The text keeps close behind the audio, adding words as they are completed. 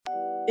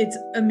it's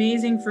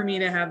amazing for me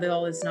to have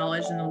all this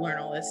knowledge and to learn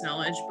all this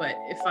knowledge, but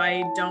if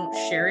I don't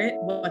share it,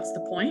 what's the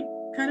point,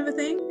 kind of a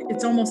thing?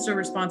 It's almost a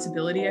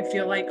responsibility, I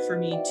feel like, for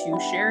me to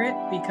share it,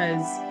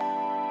 because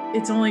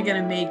it's only going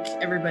to make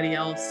everybody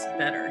else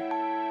better.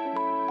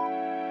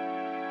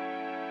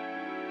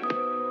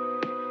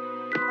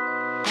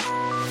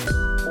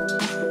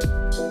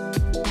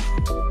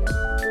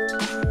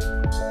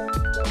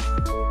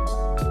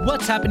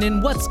 What's happening?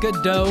 What's good,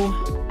 dough?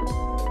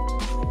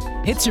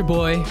 It's your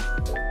boy,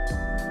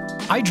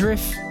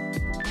 iDrift.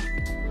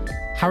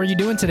 How are you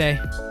doing today?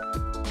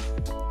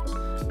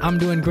 I'm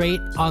doing great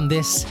on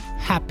this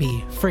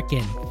happy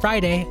freaking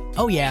Friday.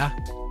 Oh yeah.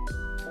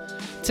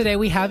 Today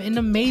we have an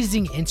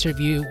amazing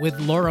interview with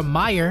Laura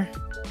Meyer.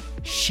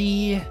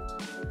 She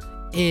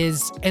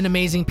is an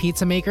amazing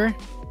pizza maker,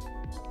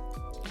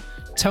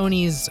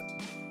 Tony's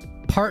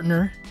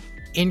partner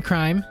in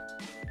crime,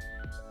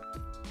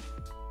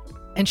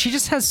 and she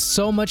just has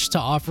so much to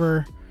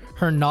offer.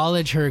 Her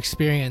knowledge, her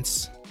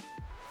experience.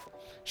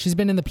 She's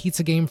been in the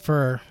pizza game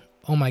for,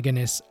 oh my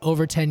goodness,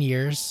 over 10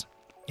 years.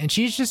 And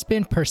she's just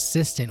been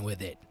persistent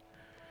with it.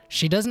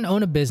 She doesn't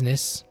own a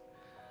business,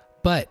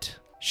 but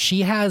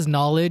she has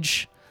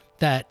knowledge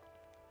that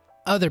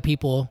other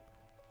people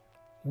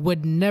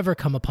would never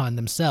come upon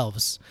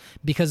themselves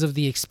because of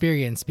the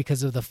experience,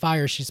 because of the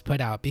fire she's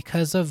put out,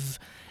 because of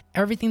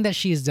everything that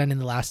she has done in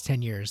the last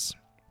 10 years.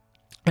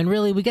 And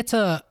really, we get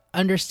to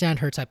understand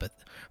her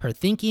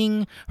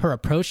thinking, her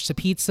approach to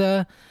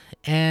pizza.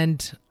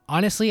 And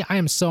honestly, I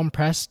am so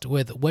impressed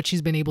with what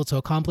she's been able to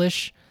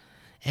accomplish.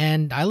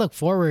 And I look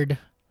forward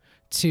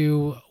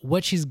to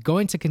what she's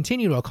going to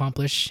continue to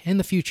accomplish in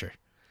the future.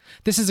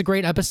 This is a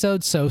great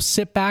episode, so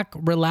sit back,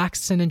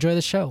 relax, and enjoy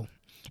the show.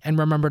 And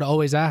remember to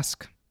always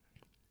ask,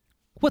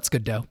 what's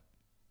good, dough?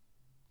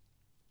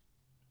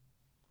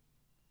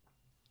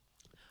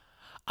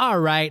 All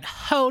right,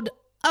 hold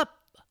up.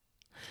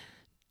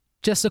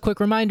 Just a quick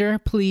reminder,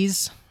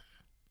 please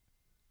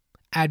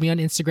add me on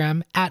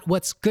Instagram at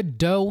What's Good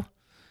Dough.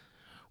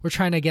 We're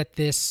trying to get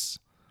this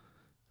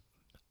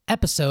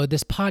episode,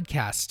 this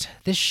podcast,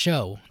 this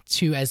show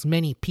to as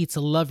many pizza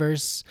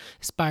lovers,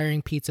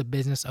 aspiring pizza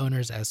business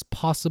owners as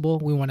possible.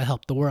 We want to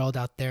help the world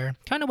out there.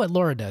 Kind of what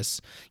Laura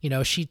does. You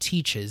know, she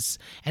teaches.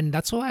 And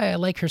that's why I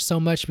like her so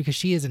much, because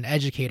she is an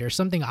educator,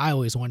 something I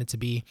always wanted to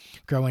be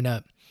growing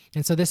up.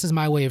 And so this is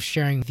my way of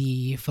sharing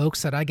the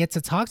folks that I get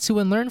to talk to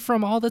and learn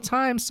from all the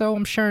time. So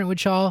I'm sharing it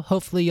with y'all.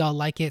 Hopefully y'all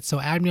like it. So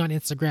add me on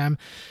Instagram.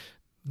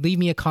 Leave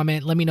me a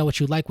comment. Let me know what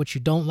you like, what you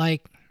don't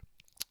like.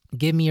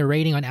 Give me a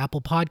rating on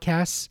Apple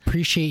Podcasts.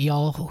 Appreciate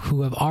y'all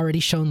who have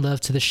already shown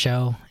love to the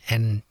show.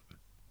 And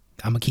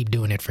I'm going to keep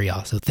doing it for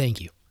y'all. So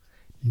thank you.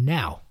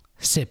 Now,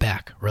 sit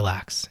back,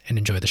 relax, and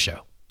enjoy the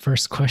show.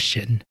 First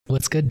question.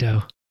 What's good,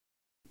 dough?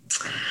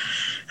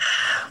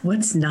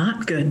 What's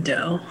not good,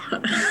 dough?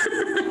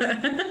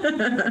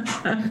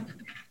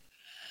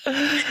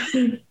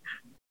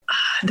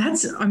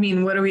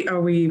 What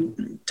are we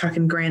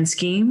talking grand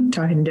scheme,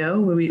 talking dough?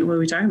 What are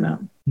we talking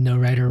about? No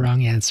right or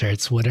wrong answer.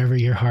 It's whatever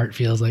your heart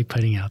feels like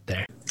putting out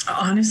there.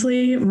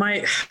 Honestly,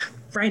 right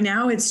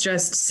now it's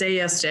just say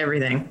yes to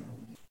everything.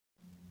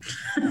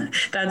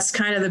 That's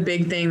kind of the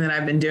big thing that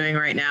I've been doing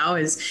right now.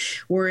 Is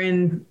we're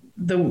in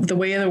the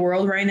way of the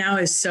world right now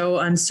is so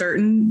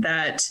uncertain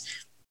that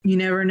you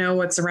never know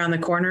what's around the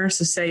corner.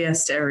 So say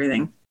yes to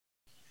everything.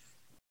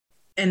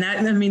 And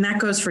that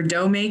goes for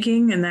dough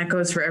making, and that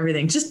goes for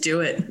everything. Just do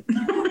it.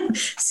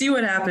 See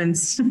what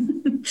happens.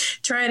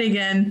 Try it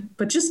again,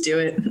 but just do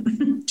it.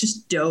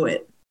 Just dough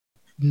it.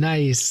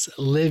 Nice.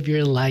 Live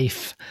your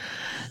life.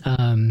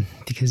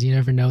 Because you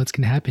never know what's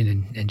going to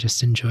happen, and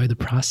just enjoy the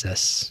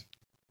process.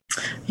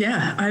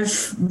 Yeah.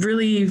 I've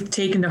really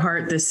taken to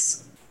heart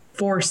this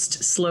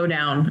forced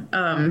slowdown.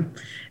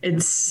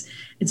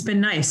 It's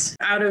been nice.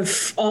 Out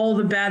of all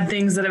the bad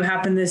things that have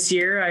happened this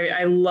year,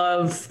 I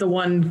love the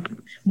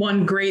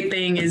one great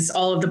thing is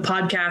all of the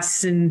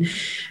podcasts and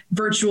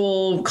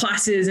virtual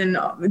classes, and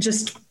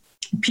just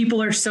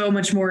people are so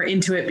much more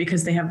into it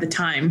because they have the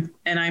time,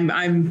 and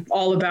I'm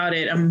all about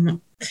it.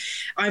 I'm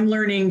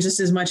learning just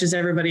as much as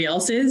everybody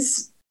else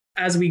is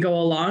as we go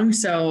along.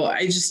 So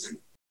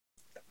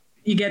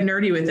you get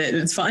nerdy with it.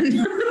 It's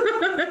fun.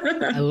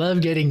 I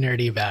love getting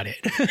nerdy about it.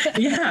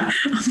 Yeah,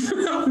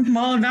 I'm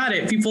all about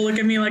it. People look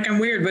at me like I'm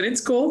weird, but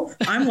it's cool.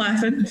 I'm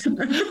laughing.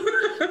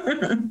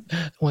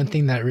 One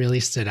thing that really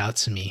stood out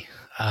to me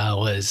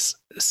was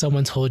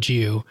someone told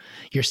you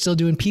you're still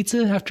doing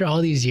pizza after all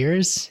these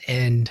years,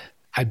 and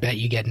I bet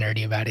you get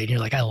nerdy about it. And you're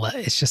like,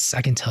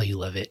 I can tell you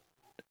love it.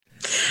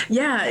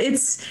 Yeah,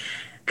 it's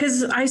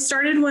because I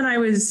started when I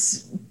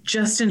was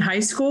just in high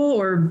school,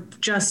 or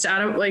just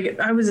out of,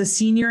 I was a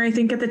senior, I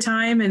think, at the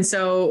time. And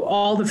so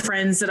all the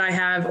friends that I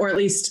have, or at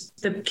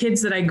least the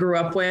kids that I grew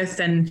up with,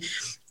 and,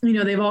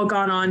 they've all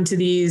gone on to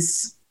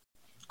these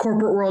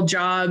corporate world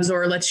jobs,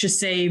 or let's just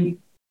say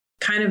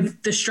kind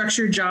of the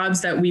structured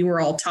jobs that we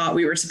were all taught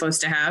we were supposed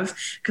to have.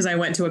 Because I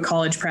went to a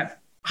college prep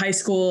high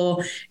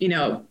school,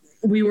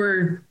 we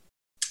were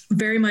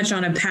very much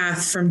on a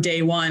path from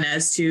day one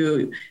as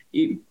to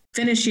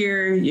finish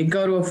here, you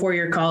go to a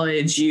 4-year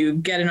college, you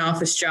get an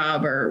office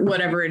job or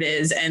whatever it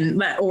is,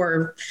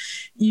 or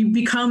you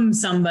become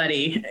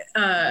somebody.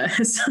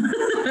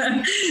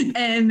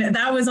 And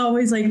that was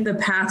always like the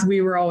path we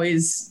were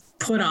always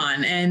put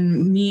on.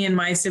 And me and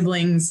my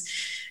siblings,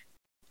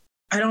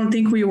 I don't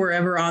think we were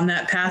ever on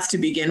that path to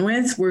begin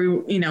with.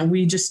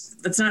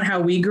 That's not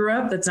how we grew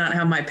up. That's not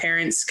how my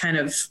parents kind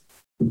of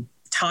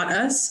taught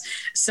us.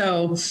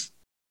 So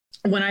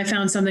when I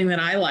found something that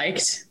I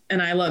liked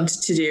and I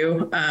loved to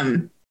do,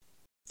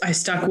 I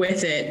stuck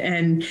with it,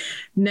 and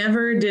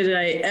never did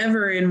I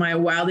ever in my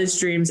wildest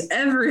dreams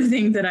ever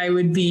think that I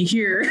would be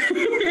here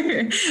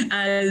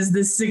as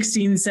the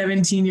 16,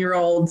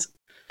 17-year-old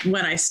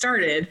when I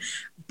started.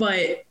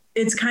 But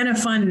it's kind of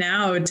fun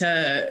now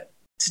to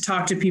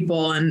talk to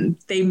people, and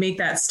they make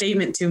that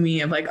statement to me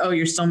of like, oh,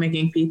 you're still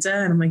making pizza?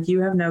 And I'm like, you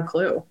have no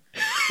clue.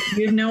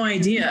 You have no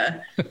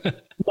idea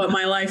what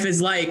my life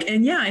is like.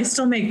 And yeah, I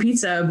still make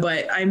pizza,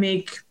 but I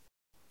make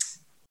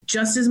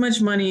just as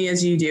much money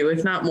as you do,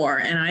 if not more.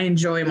 And I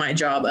enjoy my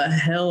job a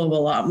hell of a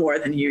lot more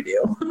than you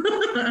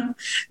do.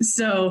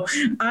 So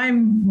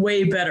I'm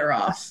way better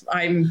off.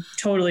 I'm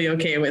totally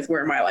okay with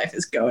where my life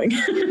is going.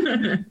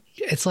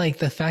 It's like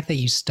the fact that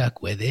you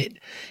stuck with it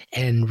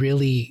and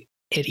really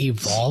it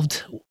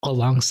evolved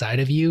alongside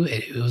of you.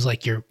 It was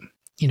like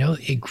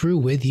it grew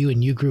with you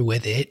and you grew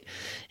with it.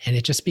 And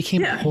it just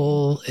became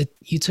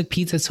you took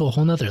pizza to a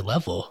whole nother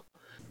level.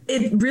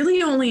 It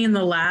really only in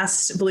the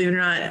last, believe it or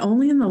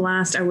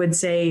not, I would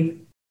say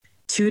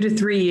 2 to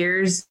 3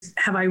 years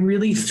have I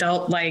really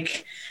felt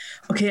like,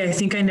 okay, I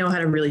think I know how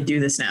to really do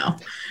this now.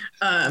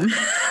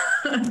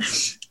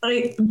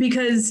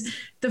 Because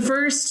the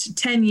first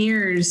 10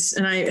 years,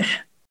 and I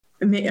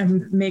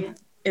make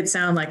it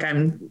sound like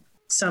I'm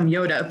some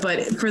Yoda,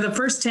 but for the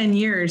first 10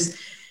 years,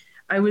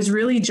 I was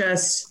really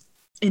just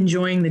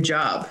enjoying the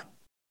job.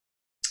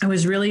 I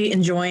was really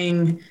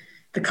enjoying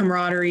the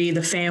camaraderie,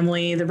 the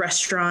family, the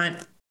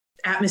restaurant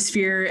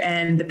atmosphere,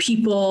 and the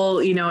people.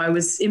 I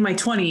was in my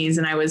 20s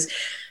and I was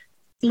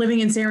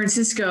living in San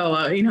Francisco.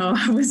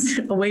 I was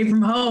away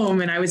from home,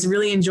 and I was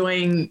really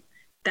enjoying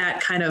that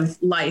kind of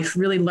life,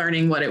 really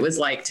learning what it was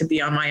like to be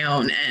on my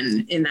own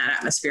and in that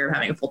atmosphere of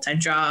having a full-time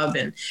job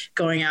and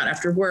going out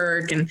after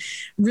work and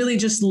really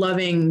just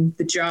loving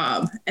the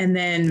job. And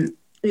then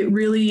it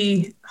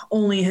really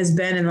only has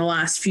been in the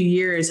last few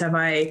years have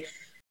I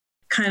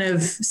kind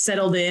of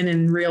settled in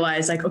and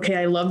realized like, okay,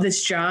 I love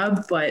this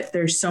job, but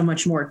there's so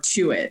much more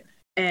to it,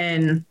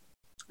 and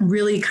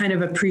really kind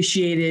of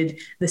appreciated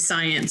the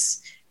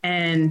science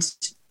and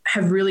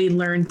have really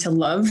learned to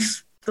love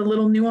the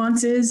little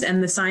nuances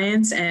and the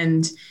science.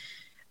 And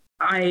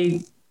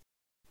I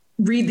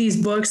read these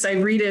books. I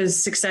read a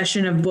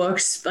succession of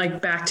books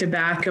like back to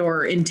back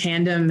or in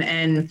tandem,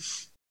 and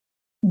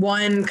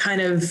one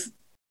kind of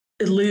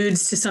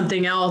alludes to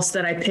something else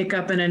that I pick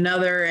up in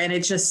another, and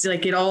it just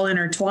like it all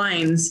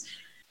intertwines.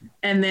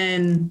 And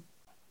then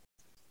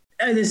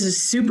this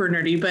is super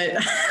nerdy, but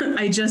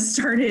I just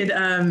started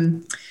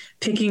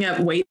picking up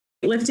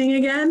weightlifting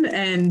again,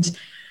 and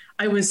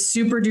I was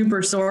super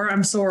duper sore.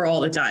 I'm sore all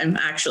the time,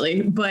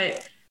 actually,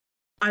 but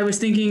I was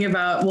thinking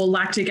about,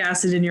 lactic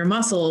acid in your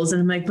muscles.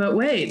 And I'm like, but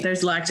wait,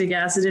 there's lactic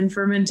acid in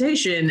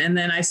fermentation. And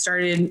then I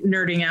started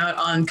nerding out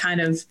on kind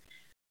of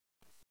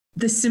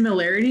the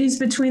similarities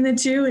between the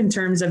two in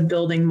terms of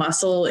building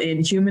muscle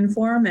in human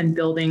form and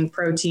building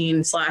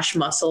protein /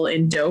 muscle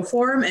in dough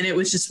form. And it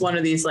was just one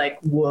of these like,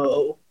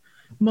 whoa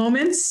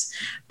moments.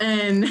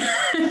 And,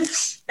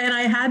 and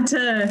I had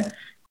to,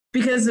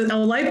 because a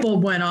light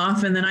bulb went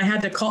off, and then I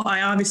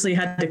obviously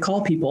had to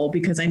call people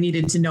because I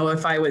needed to know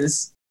if I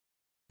was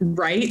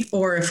right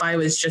or if I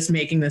was just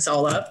making this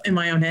all up in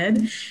my own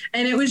head.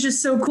 And it was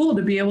just so cool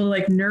to be able to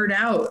like nerd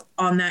out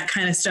on that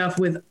kind of stuff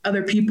with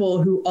other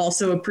people who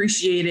also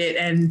appreciate it.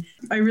 And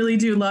I really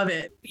do love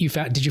it.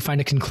 Did you find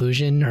a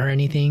conclusion or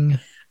anything?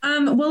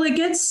 It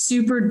gets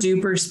super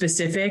duper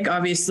specific.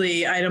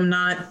 Obviously, I'm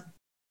not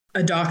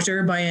a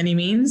doctor by any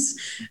means,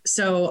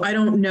 so I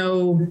don't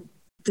know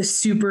the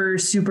super,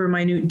 super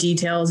minute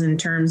details in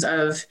terms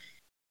of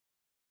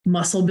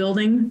muscle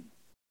building.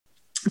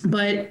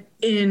 But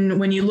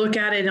when you look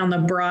at it on the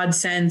broad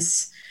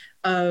sense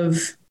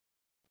of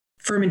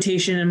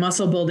fermentation and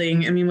muscle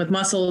building, I mean, with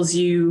muscles,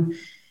 you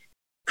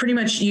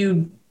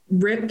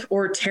rip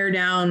or tear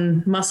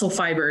down muscle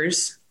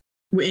fibers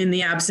in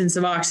the absence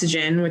of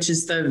oxygen, which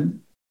is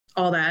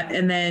all that.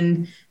 And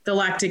then the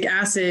lactic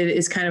acid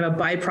is kind of a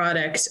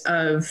byproduct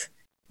of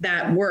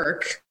that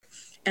work.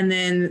 And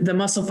then the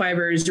muscle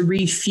fibers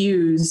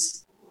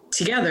refuse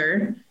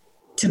together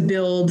to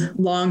build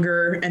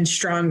longer and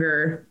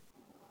stronger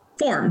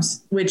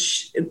forms,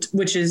 which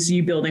is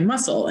you building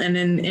muscle. And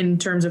in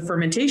terms of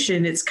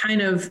fermentation, it's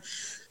kind of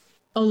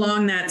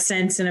along that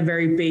sense in a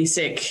very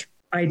basic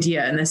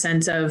idea, in the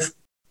sense of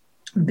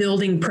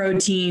building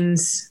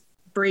proteins,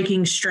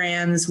 breaking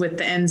strands with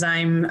the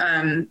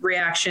enzyme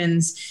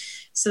reactions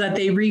so that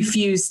they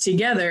refuse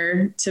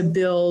together to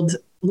build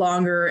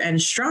longer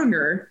and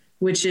stronger,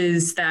 which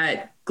is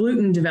that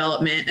gluten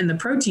development and the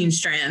protein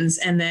strands,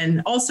 and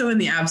then also in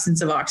the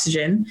absence of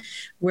oxygen,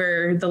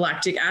 where the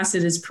lactic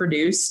acid is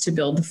produced to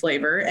build the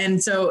flavor.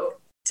 And so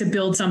to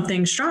build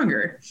something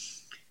stronger.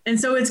 And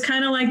so it's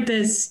kind of like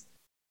this,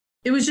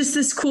 it was just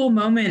this cool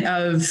moment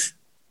of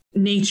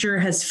nature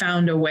has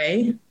found a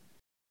way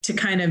to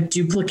kind of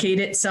duplicate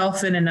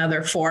itself in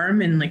another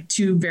form in like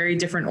two very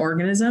different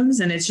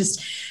organisms. And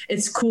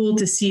it's cool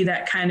to see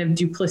that kind of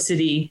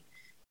duplicity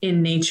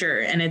in nature.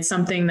 And it's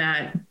something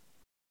that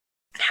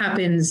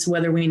happens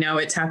whether we know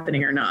it's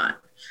happening or not.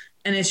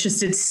 And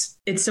it's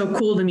so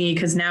cool to me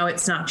because now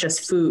it's not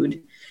just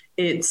food.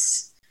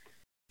 It's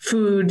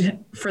food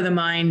for the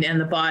mind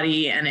and the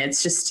body. And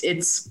it's just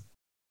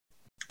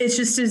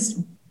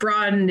has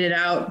broadened it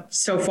out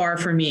so far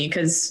for me,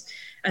 because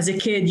as a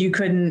kid, you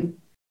couldn't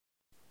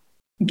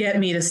get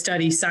me to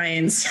study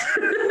science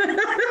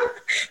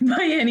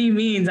by any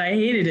means. I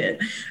hated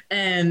it.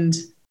 And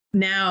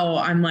now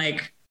I'm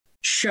like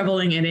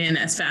shoveling it in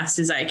as fast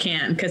as I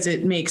can because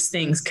it makes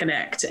things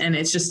connect. And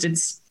it's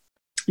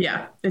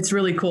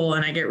really cool.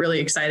 And I get really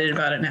excited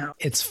about it now.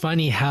 It's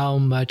funny how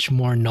much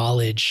more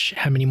knowledge,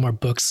 how many more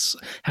books,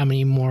 how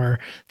many more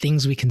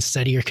things we can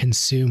study or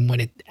consume when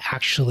it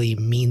actually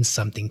means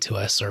something to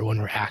us, or when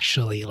we're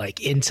actually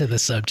like into the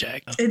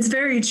subject. It's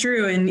very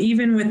true. And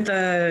even with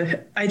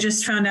I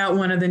just found out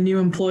one of the new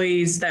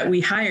employees that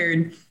we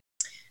hired,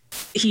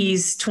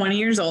 he's 20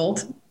 years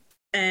old,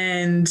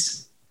 and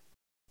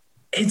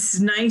it's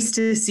nice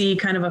to see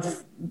kind of a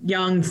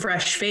young,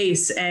 fresh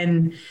face.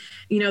 And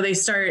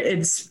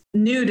it's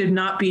new to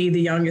not be the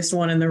youngest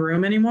one in the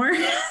room anymore.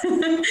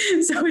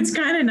 So it's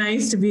kind of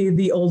nice to be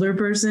the older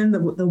person,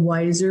 the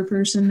wiser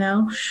person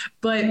now.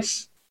 But,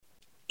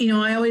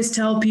 I always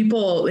tell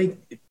people,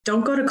 like,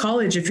 don't go to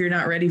college if you're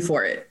not ready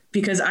for it,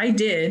 because I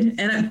did.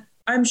 And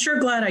I'm sure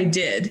glad I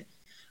did.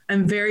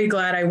 I'm very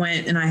glad I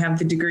went and I have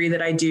the degree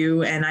that I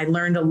do. And I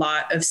learned a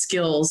lot of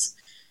skills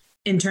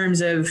in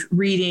terms of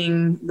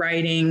reading,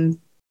 writing,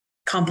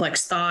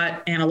 complex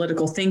thought,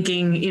 analytical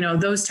thinking,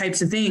 those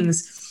types of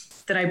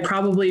things that I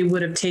probably it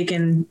would have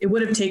taken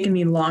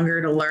me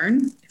longer to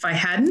learn if I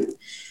hadn't.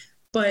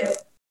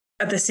 But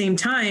at the same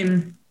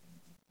time,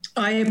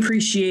 I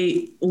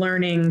appreciate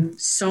learning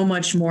so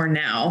much more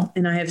now.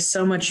 And I have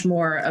so much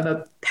more of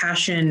a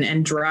passion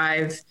and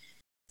drive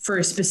for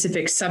a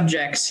specific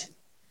subject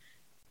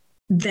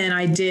than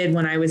I did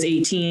when I was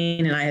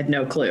 18 and I had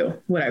no clue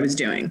what I was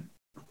doing.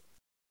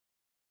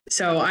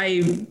 So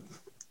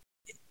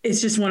it's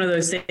just one of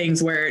those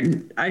things where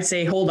I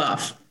say, hold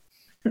off.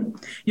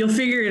 You'll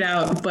figure it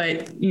out,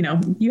 but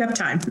you have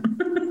time.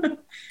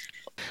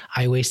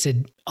 I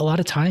wasted a lot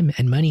of time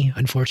and money,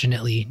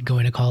 unfortunately,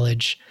 going to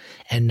college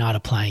and not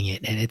applying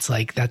it. And it's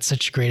like, that's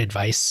such great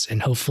advice.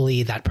 And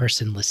hopefully that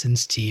person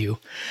listens to you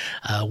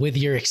with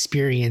your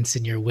experience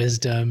and your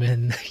wisdom,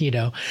 and,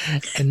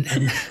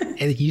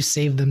 and you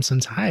save them some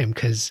time,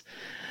 because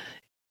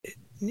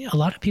a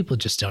lot of people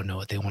just don't know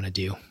what they want to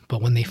do.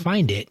 But when they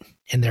find it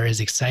and they're as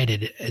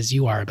excited as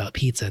you are about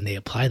pizza and they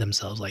apply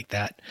themselves like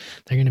that,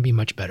 they're going to be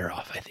much better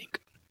off, I think.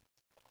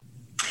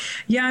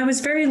 Yeah, I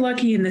was very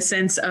lucky in the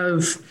sense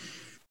of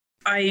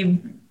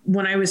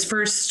when I was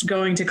first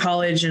going to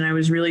college and I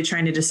was really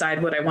trying to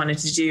decide what I wanted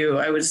to do,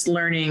 I was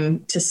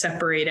learning to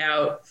separate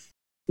out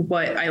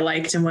what I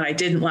liked and what I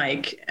didn't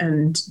like.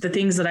 And the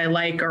things that I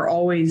like are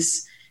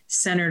always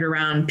centered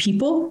around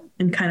people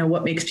and kind of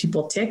what makes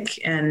people tick.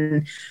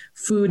 And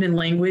food and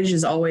language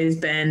has always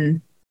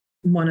been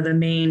one of the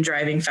main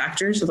driving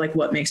factors of like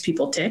what makes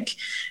people tick.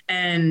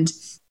 And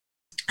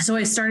so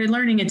I started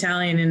learning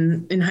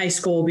Italian in high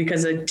school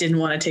because I didn't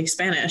want to take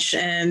Spanish.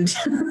 And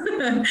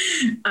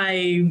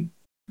I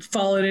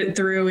followed it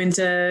through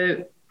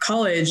into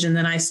college, and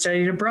then I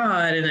studied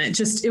abroad. And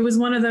it was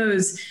one of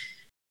those,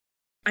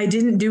 I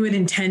didn't do it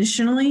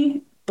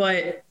intentionally,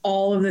 but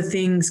all of the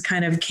things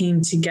kind of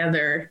came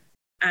together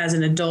as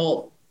an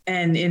adult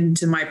and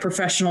into my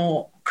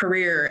professional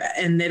career.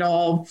 And it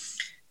all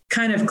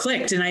kind of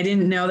clicked. And I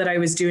didn't know that I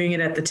was doing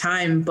it at the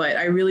time, but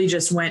I really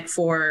just went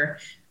for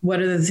what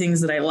are the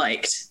things that I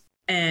liked.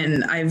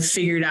 And I've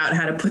figured out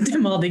how to put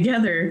them all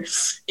together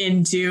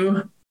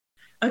into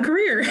a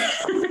career.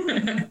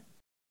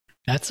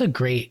 That's a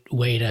great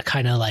way to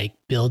kind of like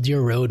build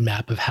your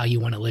roadmap of how you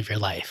want to live your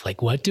life.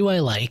 Like, what do I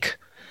like?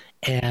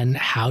 And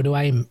how do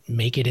I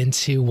make it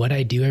into what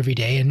I do every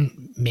day,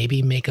 and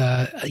maybe make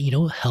a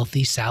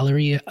healthy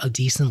salary, a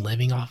decent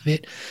living off of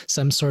it,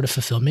 some sort of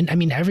fulfillment? I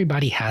mean,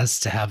 everybody wants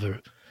to have a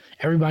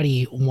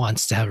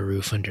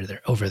roof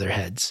over their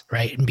heads,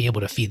 right? And be able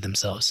to feed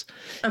themselves.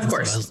 Of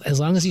course. So as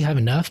long as you have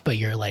enough, but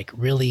you're like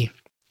really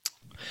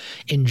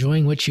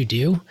enjoying what you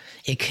do,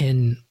 it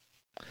can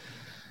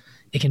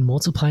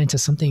multiply into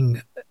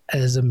something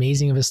as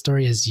amazing of a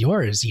story as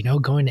yours,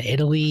 going to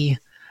Italy,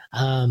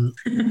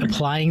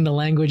 applying the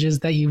languages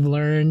that you've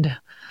learned.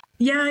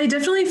 Yeah, I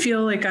definitely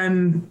feel like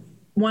I'm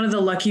one of the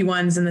lucky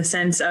ones in the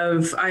sense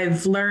of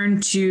I've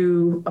learned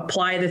to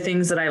apply the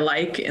things that I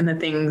like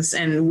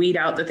and weed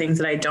out the things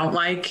that I don't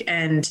like.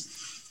 And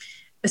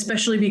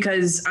especially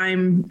because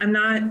I'm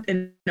not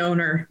an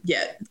owner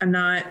yet. I'm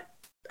not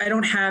I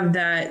don't have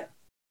that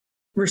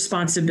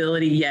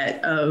responsibility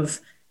yet of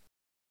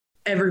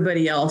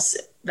everybody else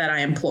that I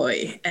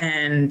employ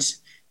and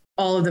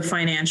all of the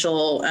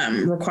financial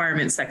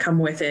requirements that come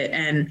with it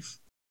and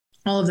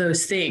all of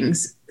those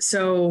things.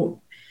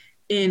 So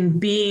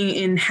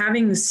in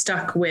having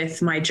stuck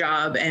with my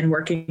job and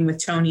working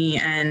with Tony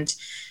and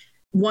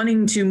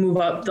wanting to move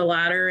up the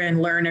ladder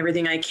and learn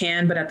everything I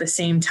can, but at the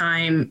same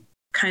time,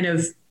 kind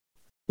of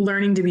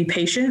learning to be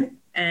patient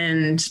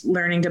and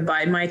learning to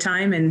bide my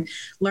time and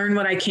learn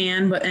what I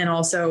can, and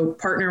also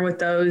partner with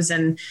those.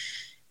 And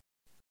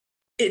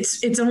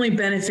it's only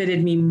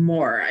benefited me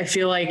more. I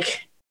feel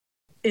like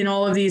in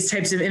all of these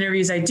types of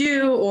interviews I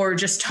do, or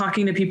just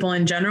talking to people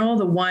in general,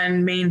 the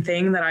one main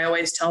thing that I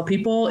always tell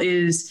people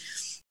is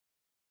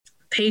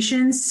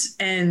patience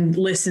and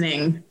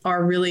listening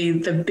are really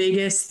the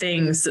biggest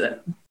things.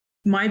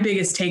 My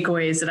biggest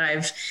takeaways that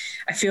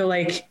I feel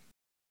like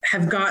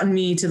have gotten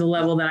me to the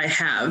level that I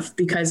have,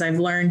 because I've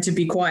learned to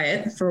be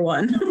quiet for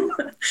one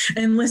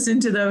and listen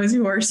to those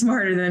who are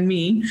smarter than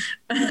me.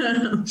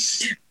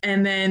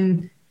 And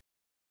then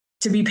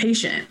to be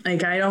patient.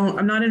 Like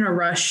I'm not in a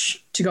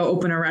rush to go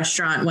open a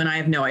restaurant when I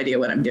have no idea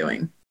what I'm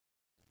doing.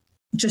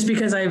 Just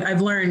because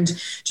I've learned,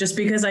 just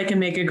because I can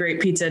make a great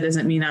pizza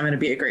doesn't mean I'm going to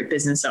be a great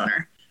business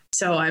owner.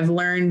 So I've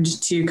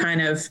learned to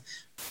kind of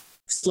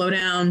slow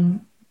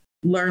down,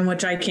 learn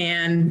what I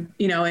can,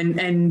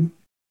 and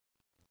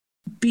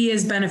be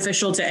as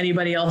beneficial to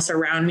anybody else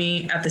around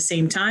me at the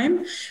same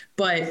time,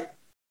 but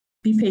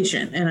be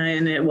patient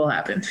and it will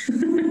happen.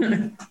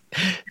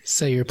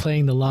 So you're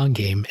playing the long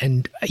game,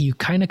 and you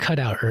kind of cut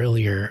out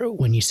earlier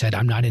when you said,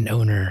 I'm not an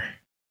owner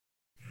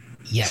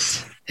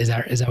yet. Is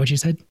that what you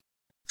said?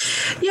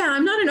 Yeah,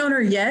 I'm not an owner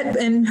yet,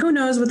 and who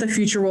knows what the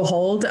future will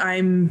hold.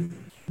 I'm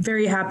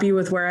very happy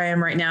with where I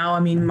am right now. I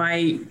mean,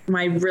 my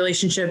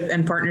relationship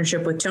and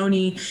partnership with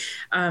Tony,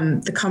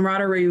 the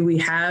camaraderie we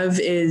have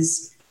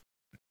is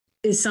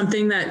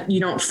something that you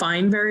don't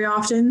find very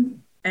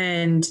often,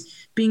 and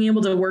being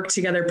able to work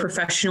together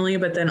professionally,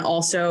 but then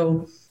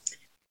also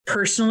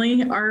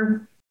personally,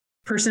 our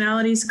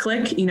personalities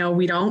click.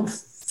 We don't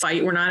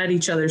fight. We're not at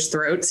each other's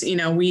throats.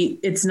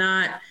 It's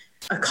not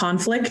a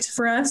conflict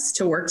for us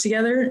to work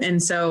together.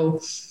 And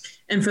for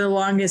the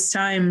longest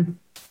time,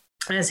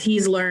 as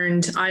he's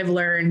learned, I've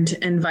learned,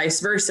 and vice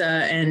versa,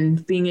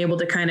 and being able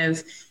to kind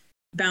of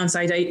bounce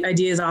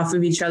ideas off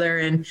of each other.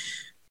 And,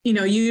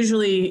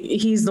 usually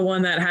he's the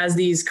one that has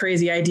these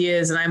crazy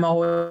ideas, and I'm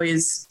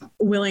always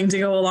willing to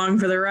go along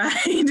for the ride.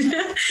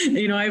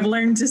 I've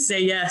learned to say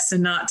yes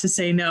and not to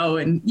say no,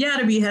 and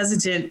to be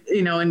hesitant,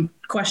 and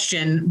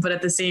question, but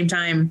at the same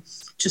time,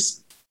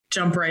 just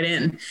jump right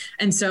in.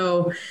 And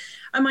so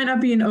I might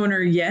not be an owner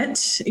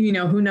yet,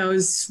 who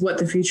knows what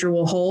the future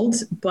will hold,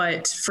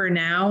 but for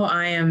now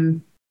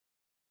I'm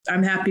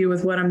happy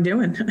with what I'm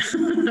doing.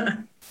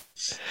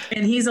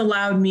 And he's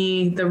allowed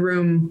me the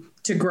room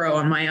to grow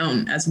on my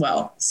own as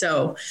well.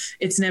 So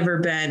it's never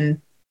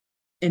been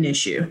an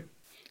issue.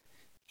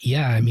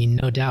 Yeah, I mean,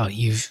 no doubt.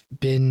 You've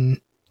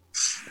been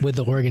with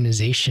the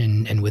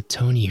organization and with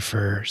Tony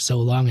for so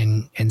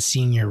long, and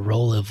seeing your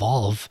role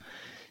evolve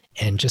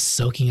and just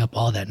soaking up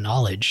all that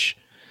knowledge.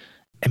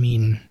 I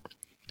mean,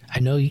 I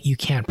know you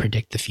can't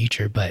predict the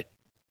future, but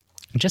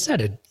just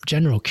out of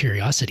general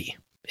curiosity,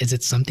 is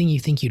it something you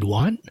think you'd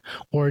want?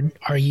 Or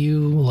are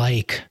you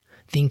like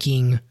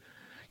thinking,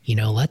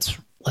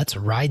 let's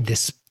ride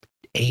this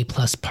A+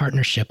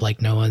 partnership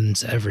like no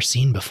one's ever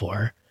seen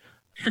before?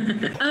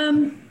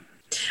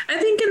 I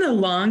think in the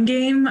long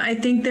game, I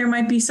think there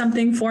might be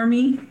something for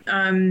me.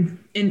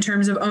 In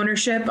terms of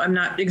ownership, I'm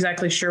not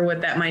exactly sure what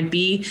that might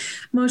be,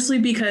 mostly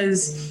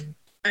because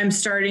I'm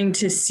starting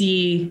to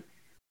see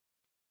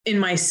in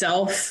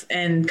myself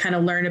and kind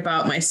of learn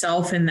about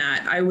myself, and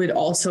that I would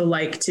also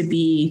like to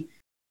be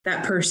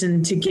that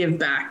person to give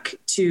back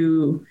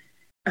to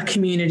a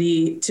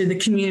community, to the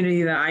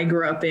community that I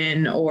grew up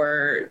in,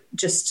 or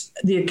just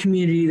the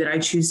community that I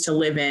choose to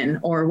live in,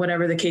 or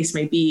whatever the case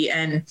may be.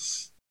 And,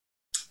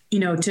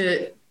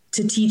 to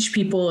teach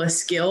people a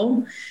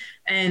skill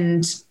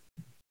and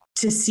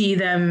to see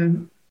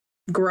them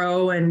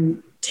grow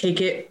and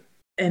take it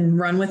and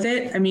run with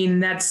it. I mean,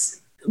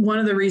 that's one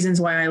of the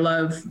reasons why I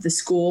love the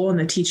school and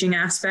the teaching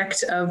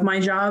aspect of my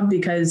job,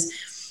 because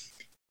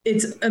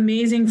it's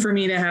amazing for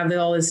me to have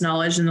all this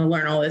knowledge and to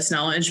learn all this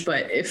knowledge.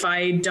 But if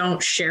I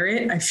don't share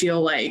it, I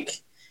feel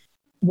like,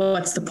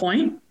 what's the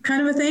point,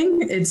 kind of a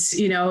thing.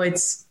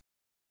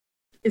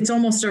 It's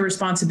almost a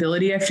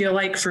responsibility, I feel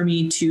like, for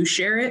me to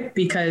share it,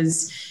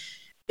 because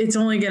it's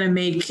only going to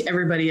make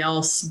everybody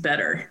else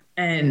better.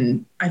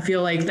 And I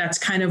feel like that's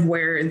kind of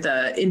where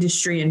the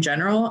industry in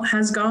general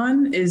has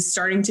gone, is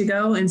starting to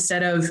go,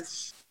 instead of,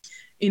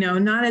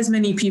 not as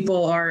many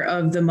people are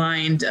of the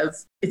mind of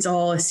it's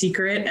all a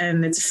secret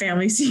and it's a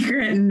family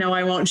secret and no,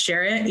 I won't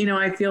share it.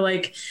 I feel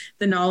like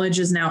the knowledge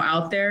is now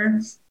out there.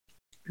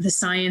 The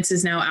science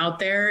is now out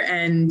there.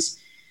 And,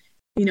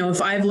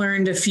 if I've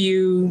learned a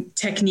few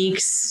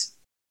techniques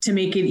to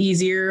make it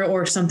easier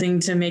or something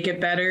to make it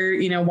better,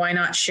 why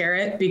not share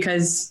it?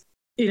 Because,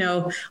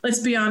 let's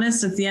be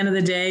honest, at the end of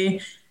the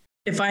day,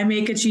 if I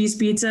make a cheese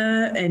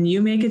pizza and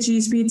you make a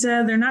cheese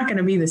pizza, they're not going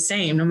to be the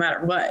same no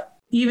matter what,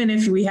 even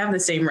if we have the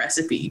same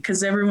recipe,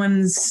 because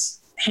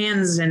everyone's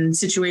hands and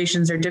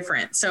situations are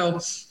different. So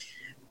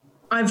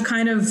I've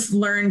kind of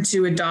learned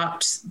to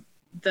adopt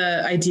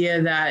the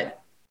idea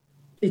that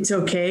it's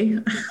okay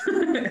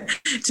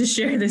to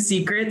share the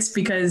secrets,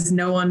 because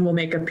no one will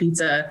make a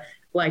pizza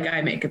like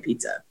I make a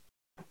pizza.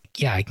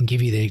 Yeah, I can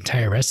give you the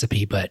entire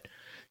recipe, but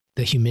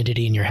the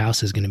humidity in your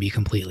house is going to be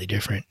completely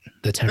different.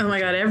 The temperature. Oh my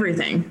God,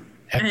 everything.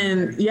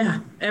 And yeah,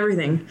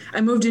 everything.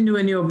 I moved into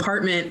a new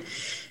apartment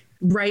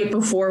right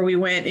before we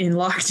went in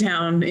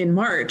lockdown in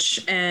March,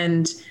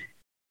 and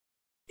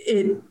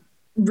it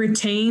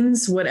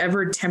retains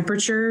whatever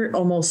temperature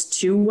almost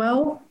too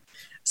well.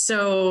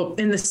 So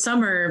in the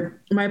summer,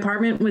 my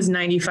apartment was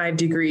 95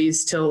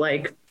 degrees till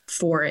like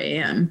 4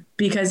 a.m.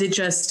 because it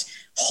just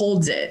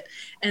holds it.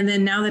 And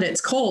then now that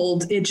it's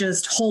cold, it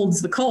just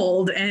holds the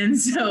cold. And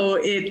so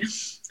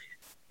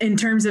in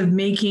terms of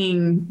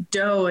making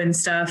dough and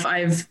stuff,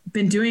 I've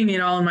been doing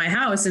it all in my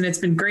house, and it's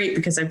been great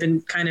because I've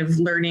been kind of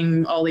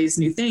learning all these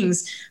new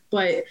things,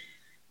 but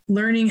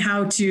learning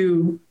how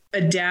to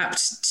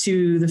adapt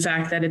to the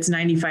fact that it's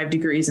 95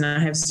 degrees and I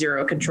have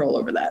zero control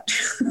over that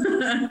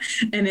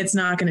and it's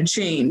not going to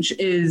change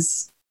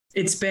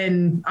it's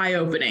been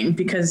eye-opening,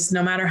 because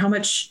no matter how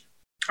much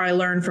I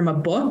learn from a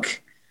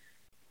book,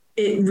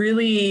 it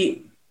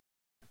really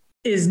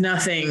is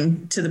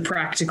nothing to the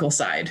practical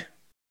side.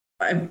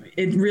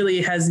 It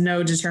really has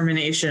no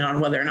determination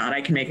on whether or not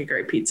I can make a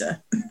great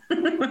pizza.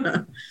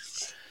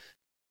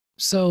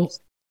 So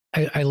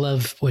I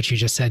love what you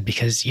just said,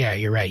 because yeah,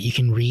 you're right. You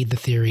can read the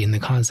theory and the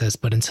concepts,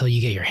 but until you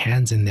get your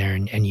hands in there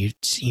and you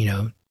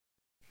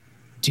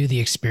do the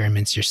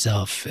experiments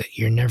yourself,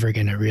 you're never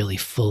going to really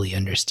fully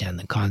understand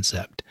the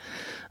concept.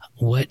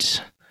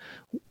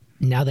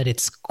 Now that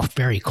it's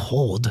very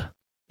cold,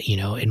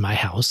 in my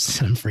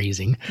house, I'm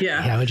freezing. Yeah.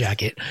 I have a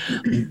jacket.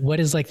 What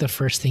is like the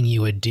first thing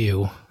you would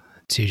do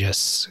to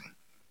just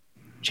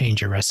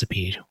change your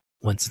recipe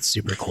once it's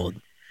super cold?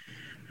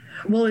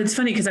 Well, it's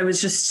funny because I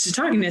was just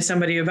talking to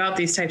somebody about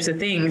these types of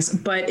things,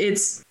 but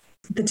it's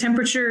the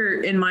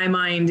temperature in my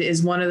mind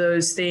is one of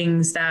those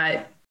things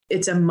that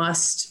it's a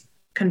must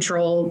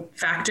control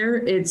factor.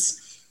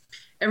 It's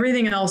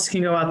everything else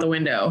can go out the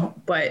window,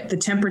 but the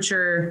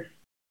temperature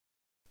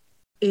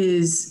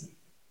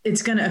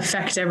it's going to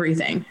affect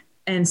everything.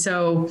 And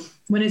so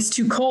when it's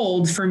too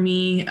cold for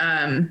me,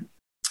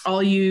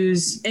 I'll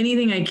use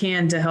anything I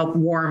can to help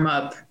warm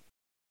up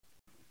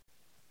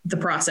the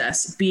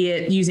process, be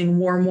it using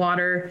warm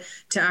water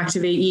to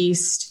activate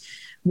yeast,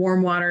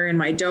 warm water in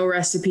my dough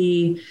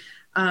recipe.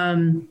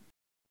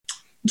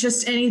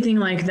 Just anything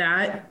like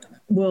that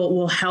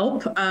will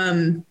help.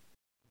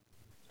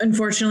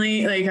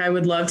 Unfortunately, like I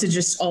would love to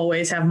just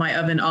always have my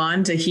oven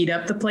on to heat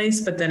up the place,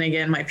 but then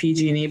again, my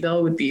PG&E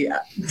bill would be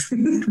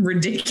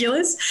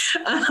ridiculous.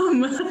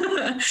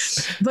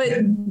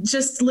 But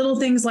just little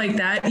things like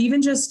that,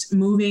 even just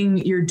moving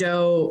your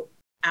dough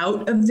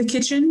out of the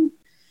kitchen.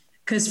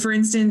 Because, for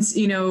instance,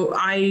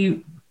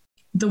 the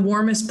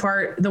warmest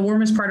part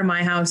of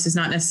my house is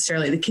not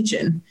necessarily the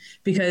kitchen,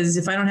 because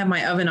if I don't have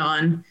my oven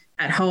on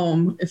at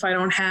home, if I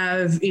don't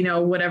have,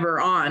 whatever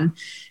on,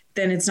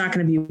 then it's not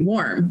going to be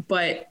warm.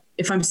 But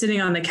if I'm sitting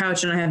on the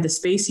couch and I have the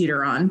space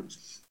heater on,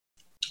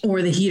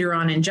 or the heater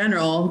on in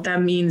general,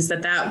 that means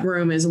that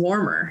room is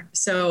warmer.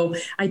 So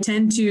I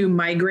tend to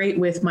migrate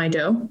with my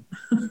dough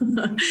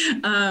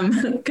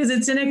because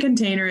it's in a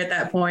container at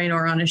that point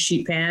or on a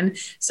sheet pan.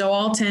 So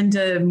I'll tend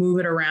to move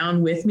it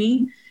around with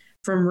me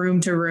from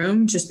room to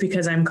room, just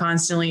because I'm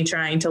constantly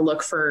trying to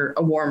look for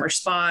a warmer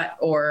spot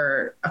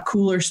or a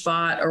cooler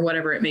spot or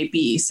whatever it may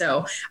be.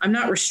 So I'm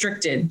not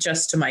restricted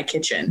just to my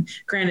kitchen.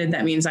 Granted,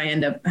 that means I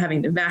end up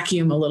having to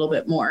vacuum a little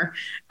bit more.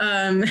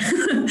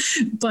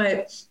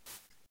 But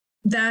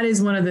that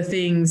is one of the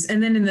things.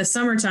 And then in the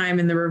summertime,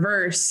 in the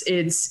reverse,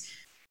 it's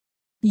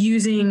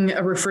using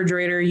a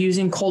refrigerator,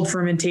 using cold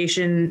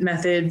fermentation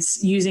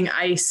methods, using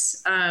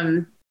ice,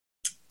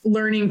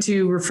 learning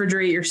to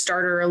refrigerate your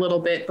starter a little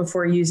bit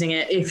before using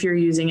it, if you're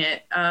using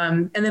it.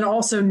 And then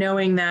also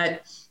knowing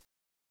that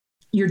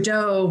your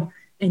dough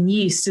and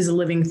yeast is a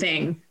living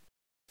thing,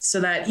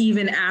 so that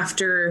even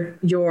after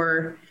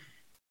your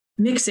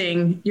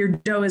mixing, your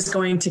dough is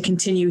going to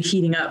continue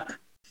heating up.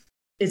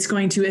 It's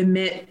going to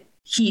emit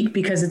heat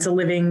because it's a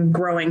living,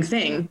 growing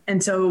thing.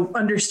 And so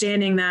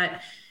understanding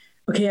that,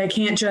 okay, I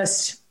can't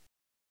just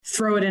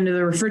throw it into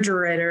the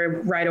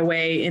refrigerator right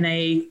away in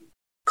a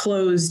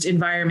closed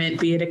environment,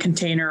 be it a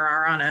container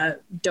or on a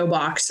dough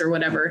box or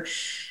whatever,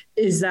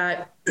 is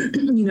that,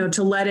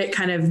 to let it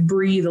kind of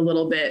breathe a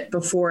little bit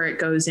before it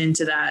goes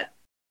into that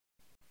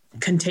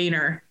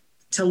container,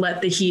 to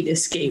let the heat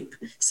escape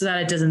so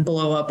that it doesn't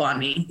blow up on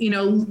me.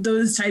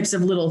 Those types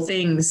of little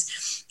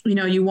things,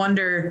 you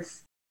wonder,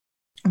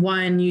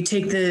 when you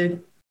take the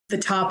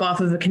top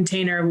off of a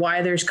container,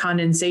 why there's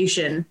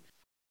condensation.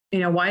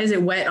 Why is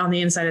it wet on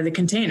the inside of the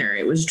container?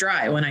 It was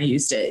dry when I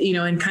used it,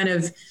 and kind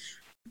of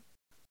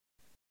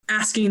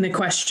asking the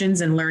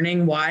questions and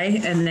learning why,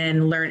 and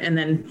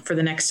then for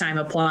the next time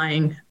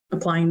applying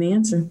the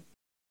answer.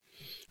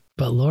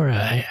 But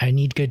Laura, I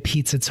need good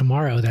pizza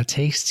tomorrow. That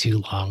takes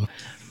too long.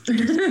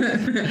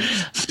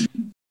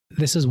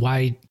 This is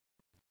why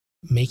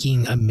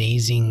making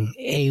amazing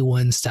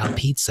A1 style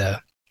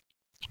pizza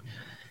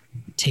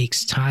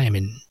takes time.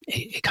 And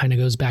it kind of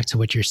goes back to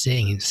what you're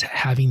saying, is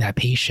having that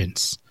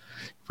patience,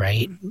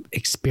 right?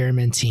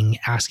 Experimenting,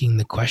 asking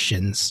the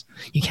questions.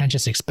 You can't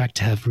just expect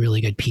to have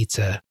really good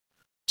pizza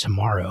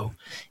tomorrow.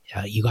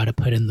 You got to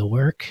put in the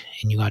work,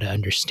 and you got to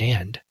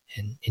understand,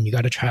 and you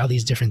got to try all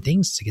these different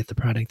things to get the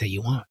product that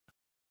you want.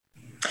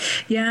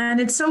 Yeah, and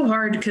it's so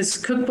hard because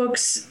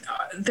cookbooks,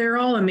 they're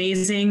all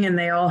amazing and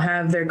they all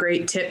have their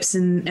great tips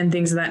and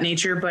things of that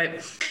nature.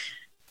 But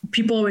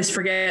people always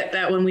forget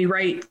that when we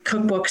write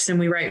cookbooks and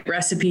we write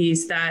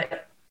recipes,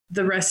 that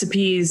the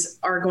recipes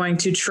are going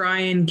to try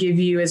and give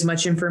you as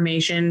much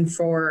information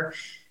for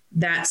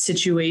that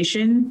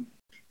situation.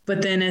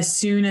 But then as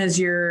soon as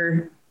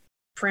your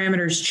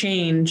parameters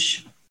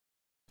change,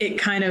 it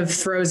kind of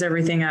throws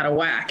everything out of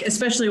whack,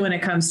 especially when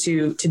it comes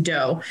to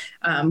dough,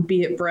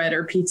 be it bread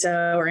or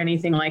pizza or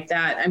anything like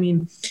that. I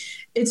mean,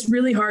 it's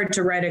really hard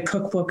to write a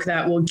cookbook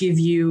that will give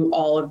you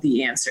all of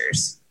the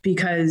answers,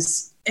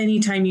 because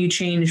anytime you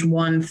change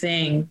one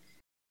thing,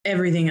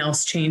 everything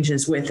else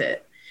changes with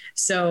it.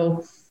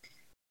 So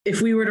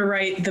if we were to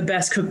write the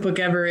best cookbook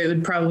ever, it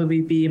would probably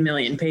be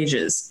 1,000,000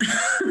 pages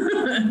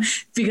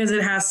because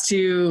it has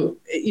to,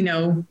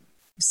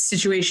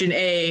 situation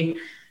A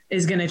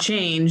is going to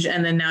change.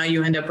 And then now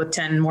you end up with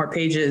 10 more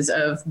pages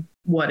of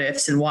what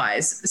ifs and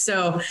whys.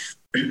 So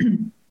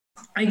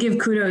I give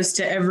kudos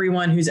to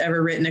everyone who's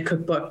ever written a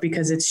cookbook,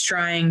 because it's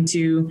trying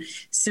to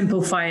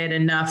simplify it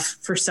enough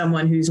for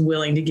someone who's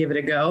willing to give it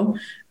a go.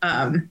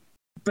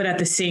 But at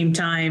the same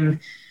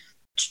time,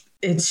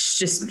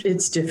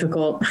 it's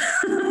difficult.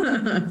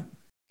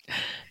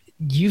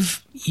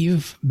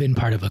 You've been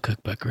part of a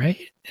cookbook, right?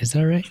 Is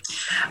that right?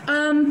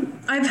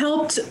 I've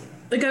helped.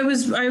 Like I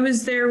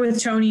was there with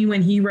Tony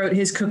when he wrote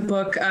his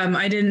cookbook.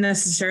 I didn't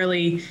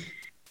necessarily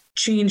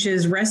change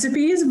his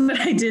recipes, but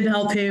I did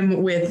help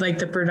him with like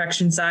the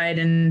production side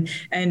and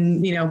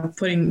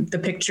putting the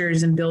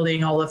pictures and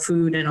building all the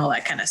food and all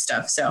that kind of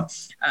stuff. So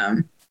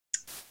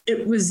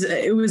it was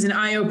an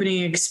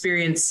eye-opening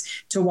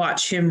experience to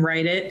watch him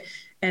write it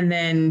and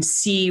then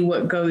see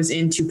what goes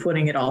into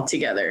putting it all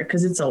together,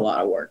 because it's a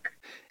lot of work.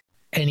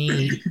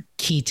 Any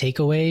key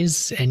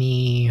takeaways?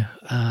 Any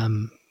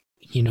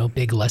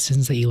big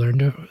lessons that you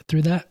learned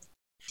through that?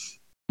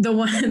 The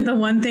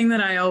one thing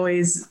that I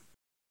always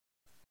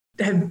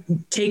have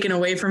taken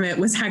away from it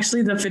was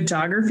actually the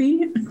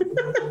photography.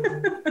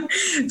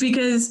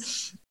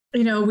 Because,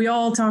 we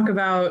all talk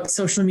about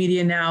social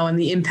media now and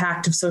the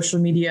impact of social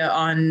media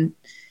on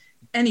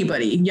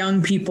anybody,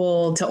 young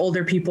people to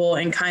older people,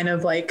 and kind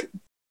of like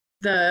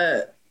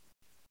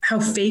how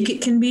fake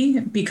it can be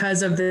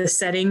because of the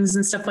settings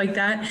and stuff like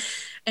that.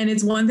 And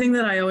it's one thing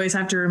that I always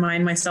have to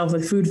remind myself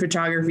with food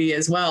photography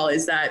as well,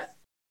 is that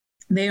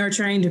they are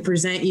trying to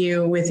present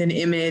you with an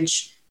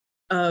image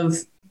of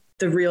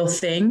the real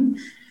thing.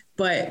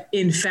 But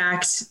in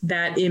fact,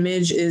 that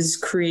image is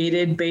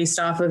created based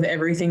off of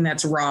everything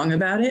that's wrong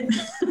about it.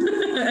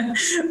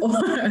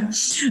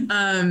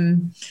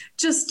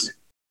 Just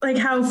like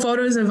how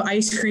photos of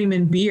ice cream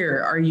and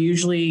beer are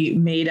usually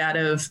made out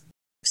of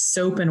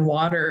soap and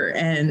water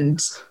and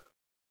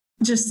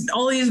just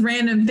all these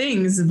random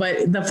things,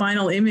 but the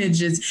final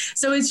image is,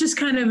 so it's just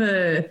kind of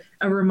a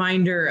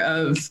reminder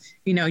of,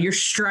 you're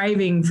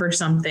striving for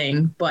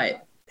something,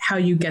 but how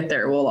you get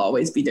there will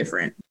always be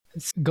different.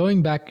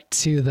 Going back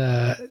to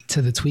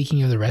the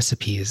tweaking of the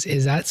recipes,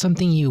 is that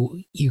something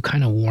you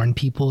kind of warn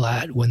people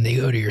at when they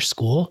go to your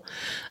school?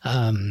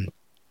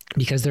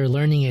 Because they're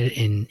learning it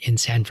in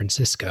San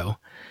Francisco,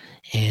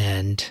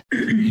 and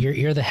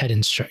you're the head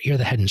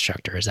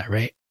instructor. Is that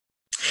right?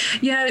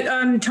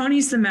 Yeah.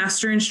 Tony's the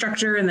master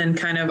instructor, and then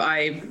kind of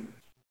I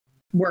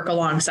work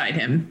alongside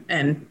him,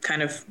 and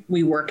kind of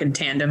we work in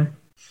tandem.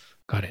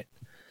 Got it.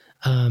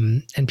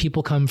 And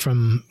people come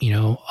from,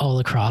 all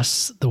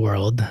across the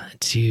world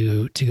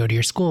to go to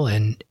your school,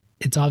 and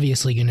it's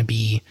obviously going to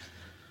be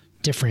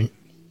different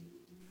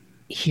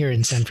here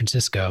in San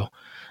Francisco.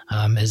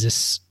 Is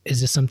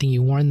this something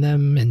you warn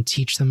them and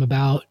teach them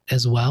about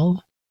as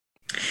well?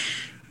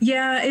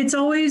 Yeah, it's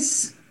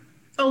always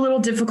a little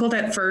difficult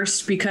at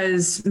first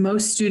because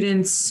most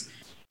students,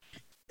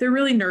 they're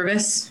really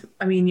nervous.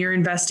 I mean, you're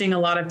investing a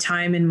lot of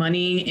time and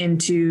money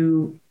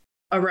into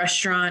a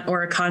restaurant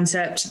or a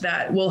concept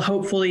that will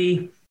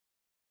hopefully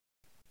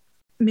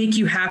make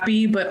you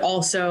happy, but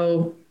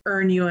also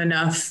earn you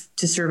enough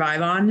to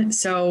survive on.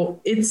 So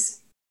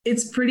it's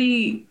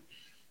pretty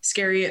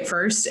scary at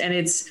first. And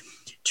it's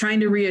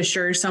trying to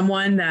reassure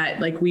someone that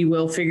like, we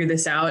will figure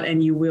this out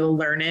and you will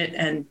learn it,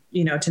 and,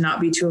 to not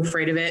be too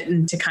afraid of it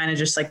and to kind of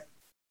just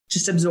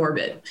absorb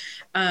it,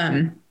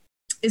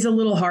 is a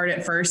little hard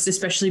at first,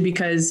 especially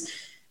because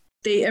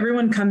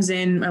everyone comes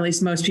in, at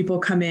least most people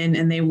come in,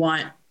 and they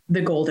want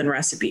the golden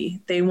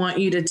recipe. They want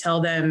you to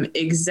tell them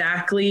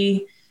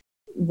exactly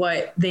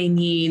what they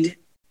need,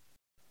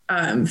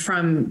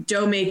 from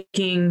dough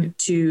making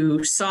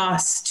to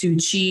sauce to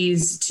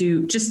cheese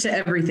to just to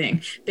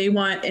everything. They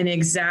want an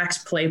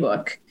exact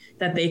playbook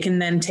that they can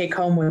then take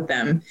home with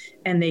them,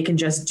 and they can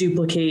just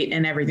duplicate,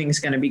 and everything's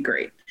going to be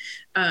great.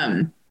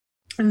 And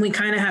we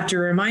kind of have to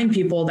remind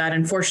people that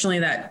unfortunately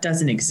that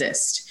doesn't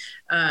exist.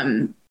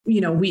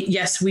 We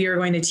are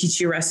going to teach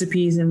you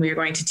recipes and we are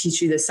going to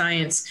teach you the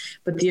science,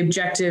 but the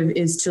objective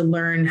is to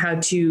learn how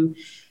to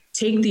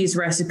take these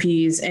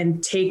recipes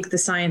and take the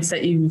science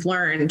that you've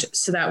learned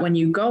so that when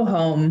you go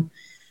home,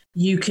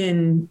 you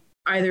can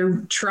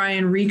either try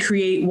and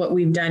recreate what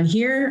we've done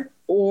here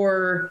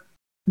or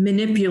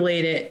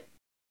manipulate it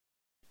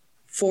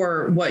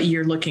for what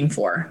you're looking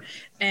for.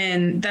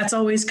 And that's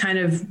always kind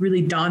of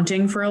really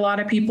daunting for a lot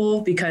of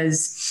people,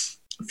 because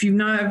if you've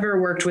not ever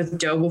worked with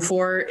dough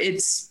before,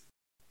 it's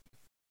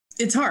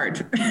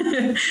hard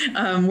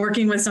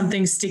working with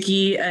something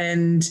sticky,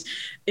 and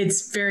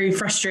it's very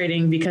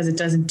frustrating because it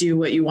doesn't do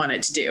what you want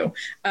it to do.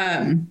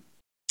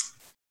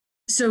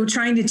 So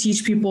trying to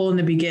teach people in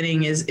the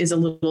beginning is a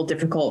little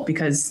difficult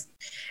because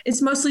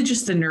it's mostly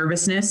just the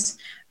nervousness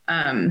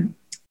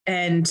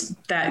and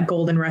that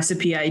golden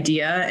recipe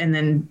idea, and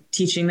then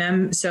teaching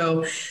them.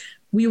 So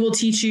we will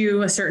teach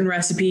you a certain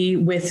recipe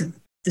with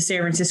the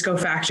San Francisco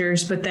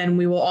factors, but then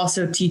we will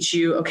also teach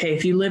you, okay,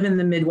 if you live in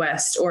the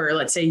Midwest, or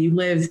let's say you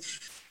live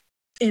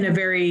in a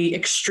very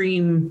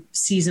extreme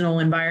seasonal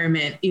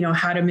environment,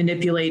 how to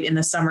manipulate in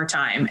the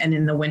summertime and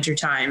in the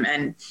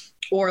wintertime.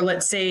 Or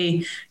let's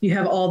say you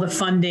have all the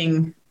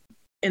funding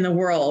in the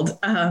world,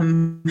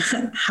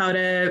 how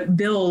to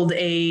build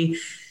a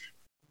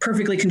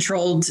perfectly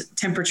controlled,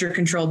 temperature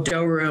controlled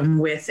dough room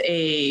with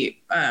a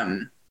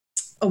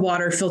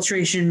water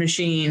filtration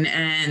machine,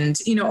 and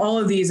all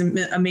of these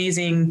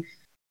amazing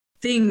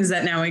things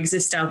that now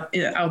exist out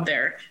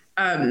there.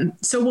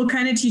 So we'll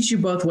kind of teach you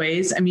both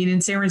ways. I mean,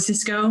 in San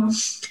Francisco,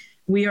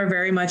 we are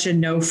very much a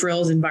no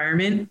frills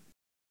environment.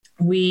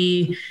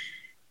 We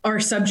are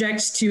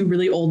subject to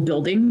really old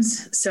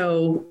buildings,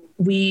 so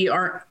we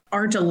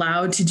aren't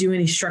allowed to do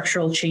any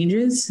structural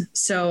changes.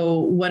 So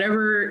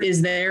whatever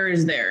is there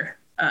is there.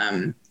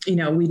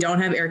 We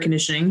don't have air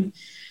conditioning,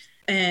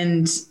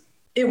 and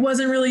it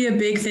wasn't really a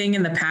big thing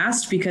in the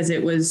past because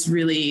it was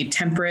really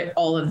temperate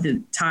all of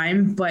the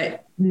time.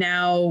 But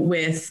now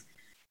with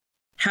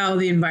how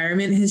the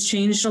environment has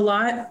changed a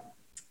lot,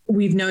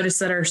 we've noticed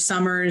that our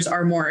summers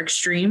are more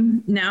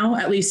extreme now,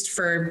 at least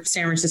for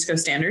San Francisco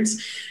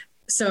standards.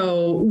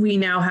 So we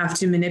now have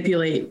to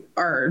manipulate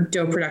our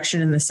dough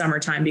production in the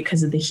summertime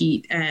because of the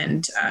heat,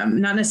 and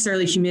not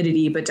necessarily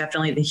humidity, but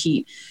definitely the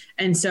heat.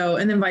 And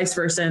then vice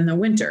versa in the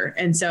winter.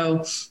 And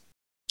so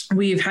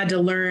we've had to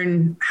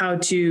learn how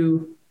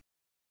to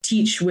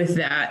teach with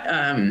that,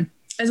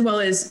 as well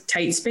as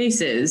tight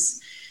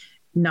spaces,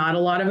 not a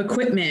lot of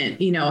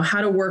equipment,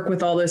 how to work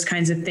with all those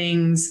kinds of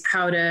things,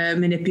 how to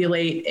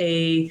manipulate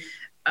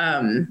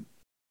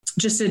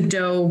just a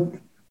dough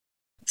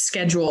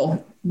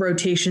schedule,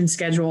 rotation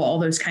schedule, all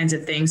those kinds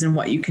of things, and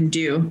what you can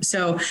do.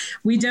 So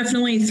we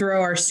definitely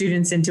throw our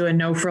students into a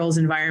no frills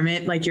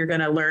environment. Like, you're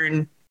going to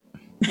learn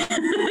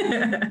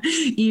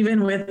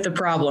even with the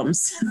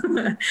problems,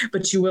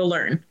 but you will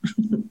learn.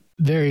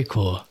 Very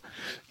cool.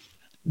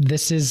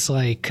 This is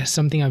like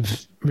something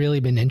I've really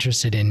been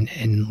interested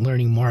in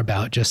learning more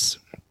about, just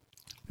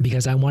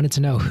because I wanted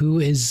to know who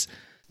is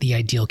the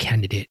ideal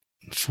candidate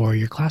for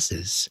your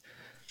classes.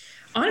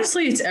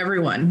 Honestly, it's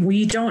everyone.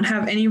 We don't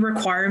have any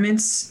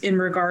requirements in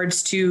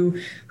regards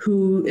to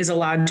who is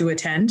allowed to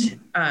attend.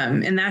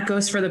 And that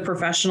goes for the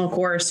professional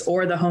course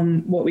or the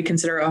what we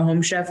consider a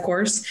home chef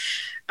course.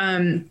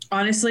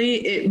 Honestly,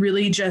 it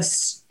really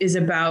just is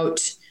about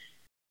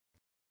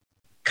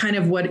kind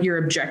of what your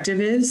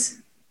objective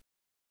is.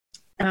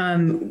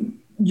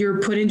 You're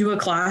put into a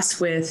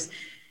class with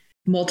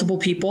multiple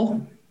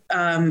people,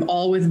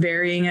 all with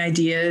varying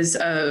ideas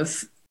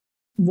of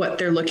what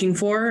they're looking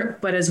for,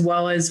 but as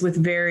well as with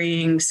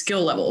varying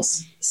skill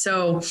levels.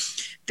 So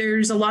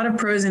there's a lot of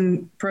pros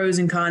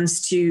and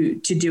cons to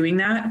doing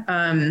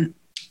that.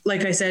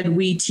 Like I said,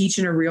 we teach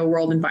in a real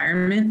world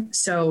environment.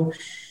 So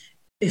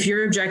if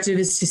your objective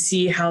is to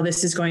see how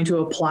this is going to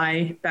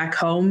apply back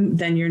home,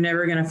 then you're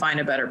never going to find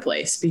a better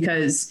place,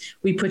 because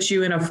we put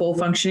you in a full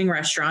functioning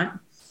restaurant.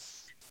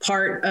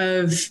 Part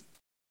of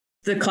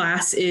the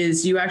class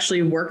is you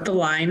actually work the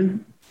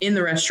line in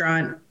the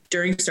restaurant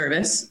during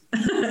service.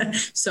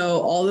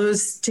 So all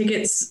those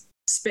tickets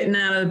spitting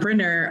out of the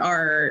printer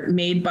are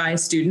made by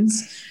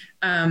students.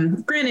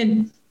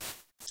 Granted,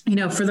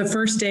 for the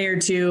first day or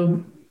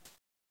two,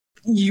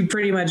 you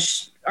pretty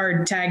much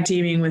are tag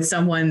teaming with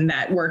someone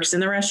that works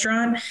in the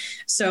restaurant.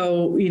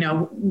 So,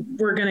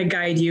 we're going to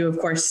guide you. Of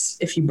course,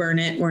 if you burn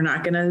it, we're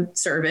not going to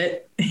serve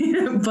it.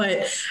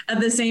 But at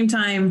the same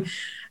time,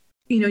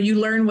 you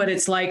learn what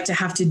it's like to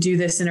have to do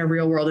this in a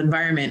real world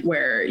environment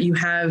where you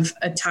have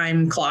a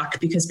time clock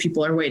because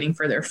people are waiting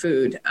for their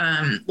food.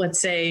 Let's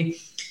say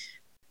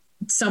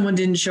someone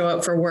didn't show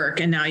up for work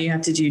and now you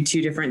have to do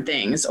two different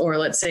things. Or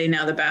let's say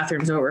now the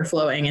bathroom's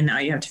overflowing and now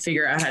you have to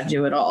figure out how to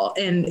do it all.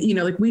 And, you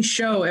know, like we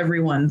show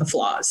everyone the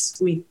flaws.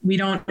 We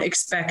don't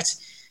expect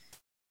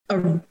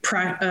a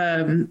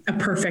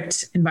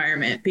perfect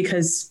environment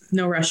because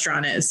no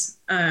restaurant is.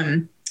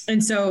 And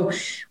so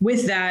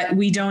with that,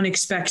 we don't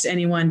expect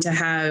anyone to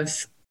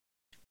have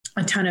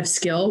a ton of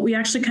skill. We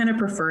actually kind of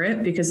prefer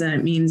it because then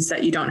it means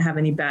that you don't have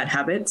any bad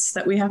habits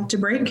that we have to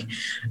break.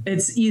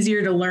 It's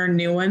easier to learn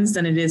new ones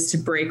than it is to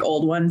break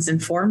old ones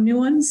and form new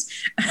ones.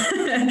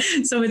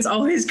 So it's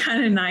always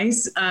kind of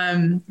nice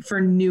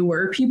for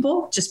newer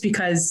people just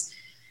because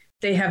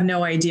they have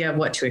no idea of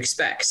what to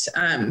expect.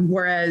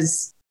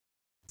 Whereas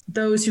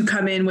those who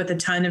come in with a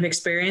ton of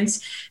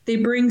experience, they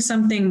bring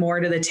something more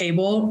to the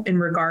table in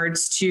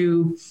regards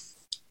to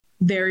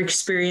their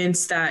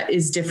experience that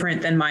is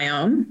different than my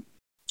own.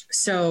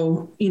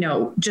 So, you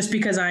know, just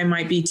because I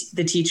might be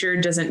the teacher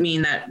doesn't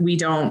mean that we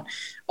don't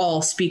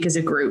all speak as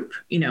a group.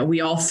 You know, we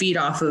all feed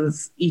off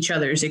of each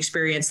other's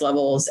experience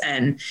levels.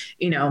 And,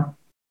 you know,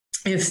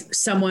 if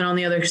someone on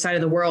the other side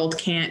of the world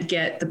can't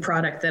get the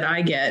product that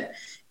I get,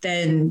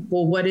 then,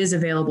 well, what is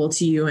available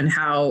to you and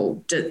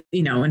how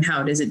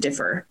does it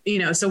differ? You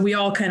know, so we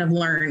all kind of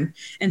learn.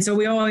 And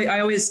so I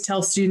always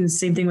tell students,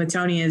 same thing with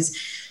Tony is,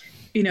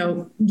 you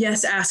know,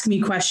 yes, ask me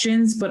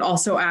questions, but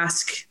also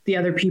ask the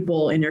other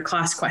people in your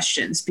class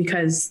questions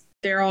because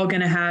they're all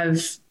going to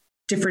have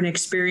different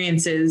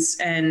experiences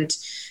and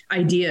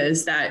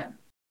ideas that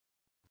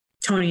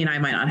Tony and I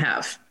might not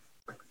have.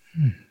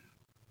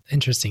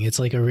 Interesting. It's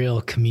like a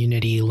real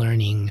community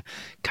learning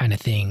kind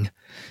of thing,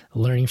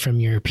 learning from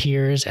your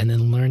peers and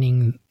then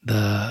learning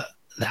the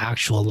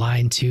actual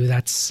line too.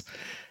 That's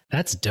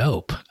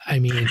dope. I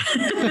mean,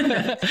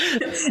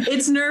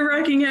 it's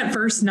nerve-wracking at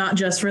first, not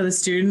just for the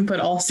student, but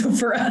also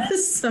for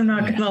us. I'm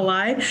not going to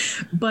lie,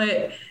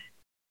 but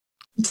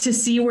to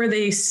see where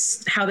they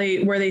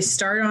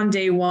start on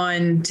day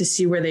one to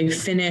see where they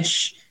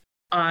finish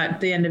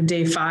at the end of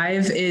day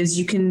 5 is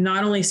you can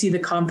not only see the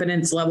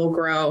confidence level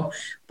grow,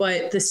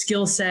 but the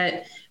skill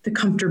set, the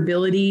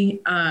comfortability,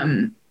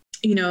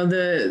 you know,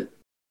 the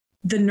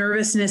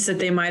nervousness that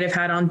they might have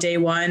had on day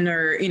 1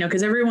 or, you know,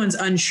 because everyone's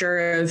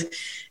unsure of,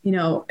 you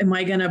know, am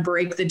I going to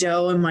break the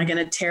dough? Am I going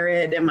to tear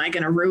it? Am I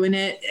going to ruin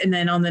it? And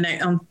then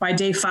by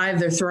day 5,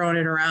 they're throwing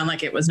it around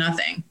like it was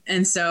nothing.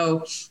 And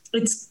so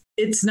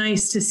it's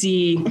nice to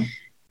see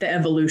the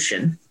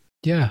evolution.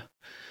 Yeah.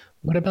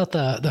 What about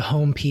the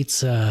home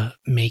pizza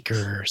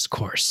makers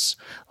course?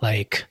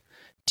 Like,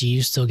 do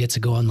you still get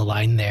to go on the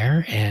line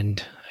there?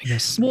 And I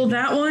guess, well,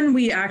 that one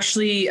we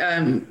actually,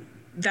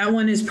 that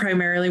one is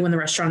primarily when the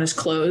restaurant is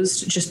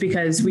closed, just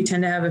because we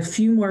tend to have a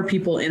few more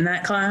people in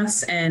that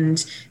class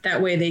and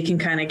that way they can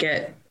kind of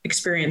get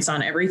experience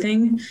on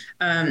everything.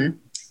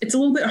 It's a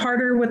little bit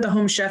harder with the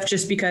home chef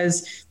just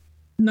because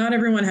not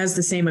everyone has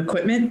the same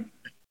equipment.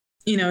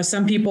 You know,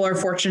 some people are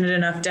fortunate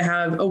enough to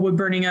have a wood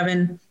burning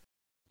oven.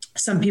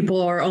 Some people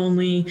are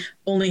only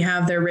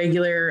have their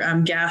regular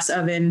gas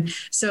oven.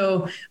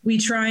 So we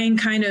try and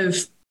kind of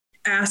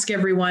ask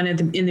everyone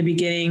in the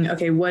beginning,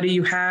 okay, what do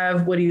you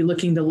have? What are you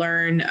looking to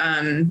learn?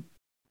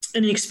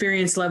 Any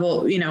experience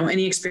level, you know,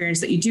 any experience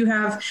that you do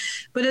have.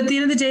 But at the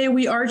end of the day,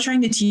 we are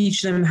trying to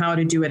teach them how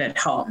to do it at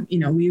home. You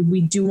know,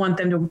 we do want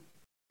them to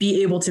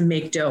be able to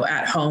make dough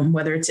at home,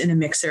 whether it's in a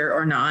mixer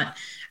or not,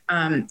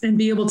 and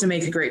be able to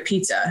make a great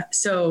pizza.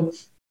 So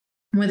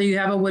whether you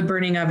have a wood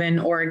burning oven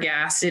or a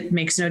gas, it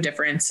makes no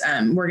difference.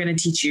 We're going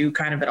to teach you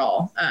kind of it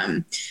all.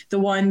 The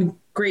one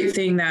great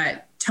thing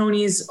that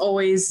Tony's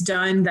always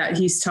done that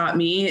he's taught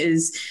me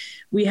is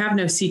we have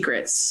no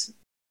secrets.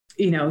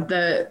 You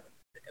know,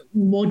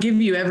 we'll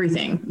give you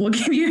everything.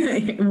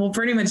 We'll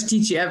pretty much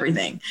teach you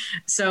everything.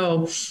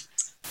 So,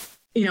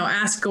 you know,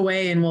 ask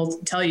away and we'll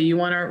tell you,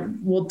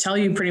 we'll tell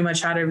you pretty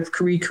much how to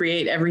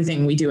recreate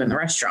everything we do in the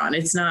restaurant.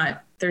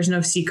 There's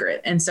no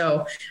secret. And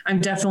so I'm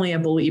definitely a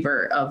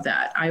believer of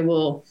that. I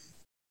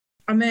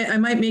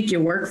might make you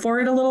work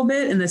for it a little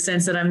bit in the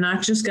sense that I'm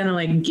not just going to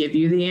like give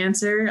you the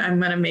answer. I'm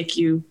going to make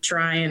you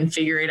try and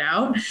figure it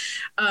out.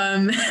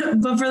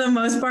 But for the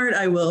most part,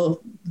 I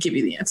will give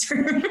you the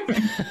answer.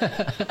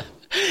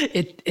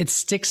 It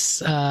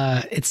sticks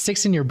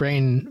in your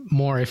brain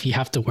more if you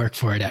have to work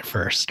for it at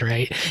first,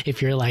 right?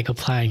 If you're like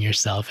applying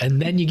yourself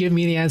and then you give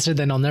me the answer,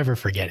 then I'll never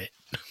forget it.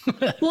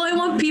 Well, I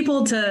want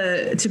people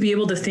to be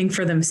able to think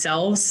for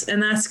themselves.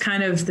 And that's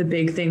kind of the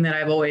big thing that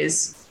I've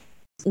always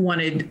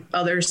wanted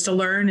others to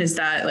learn is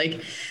that,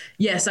 like,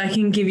 yes, I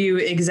can give you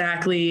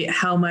exactly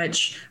how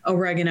much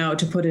oregano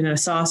to put in a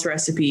sauce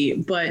recipe,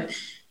 but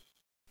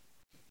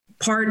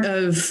part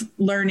of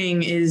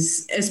learning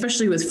is,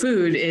 especially with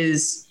food,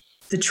 is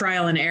the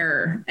trial and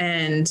error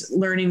and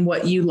learning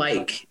what you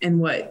like and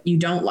what you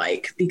don't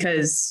like,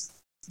 because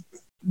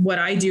what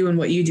I do and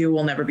what you do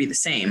will never be the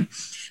same.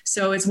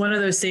 So it's one of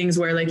those things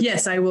where, like,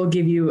 yes, I will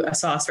give you a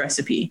sauce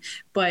recipe,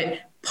 but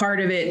part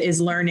of it is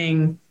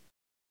learning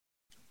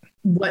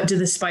what do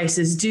the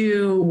spices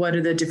do? What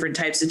do the different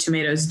types of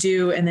tomatoes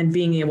do? And then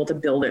being able to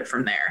build it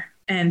from there.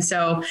 And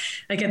so,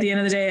 like, at the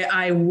end of the day,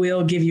 I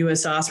will give you a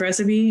sauce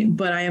recipe,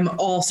 but I am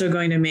also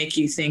going to make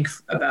you think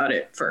about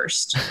it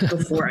first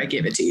before I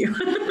give it to you.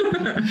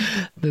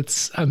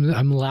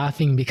 I'm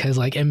laughing because,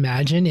 like,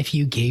 imagine if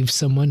you gave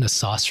someone a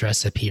sauce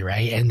recipe,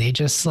 right? And they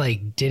just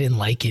like didn't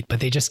like it, but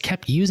they just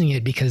kept using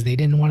it because they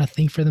didn't want to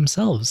think for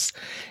themselves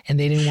and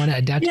they didn't want to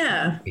adapt to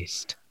the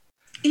taste.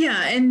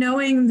 Yeah, and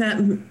knowing that,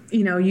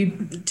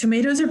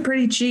 tomatoes are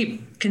pretty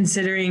cheap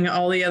considering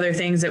all the other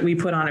things that we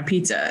put on a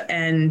pizza.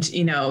 And,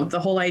 the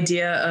whole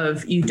idea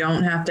of you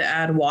don't have to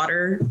add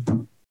water,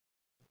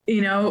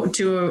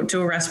 to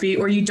a recipe,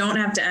 or you don't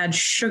have to add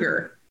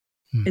sugar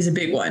is a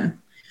big one.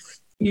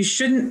 You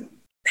shouldn't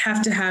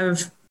have to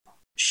have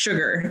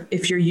sugar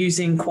if you're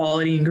using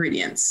quality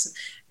ingredients,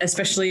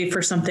 especially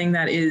for something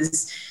that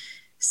is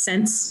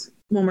cents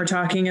when we're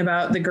talking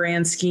about the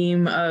grand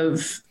scheme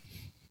of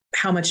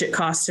how much it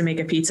costs to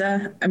make a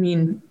pizza. I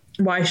mean,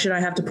 why should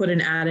I have to put an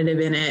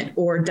additive in it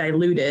or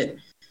dilute it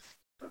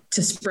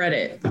to spread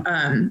it?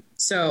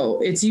 So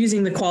it's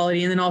using the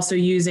quality, and then also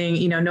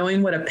using,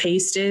 knowing what a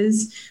paste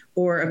is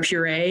or a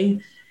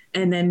puree.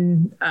 And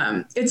then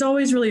it's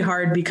always really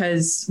hard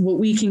because what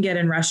we can get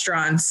in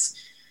restaurants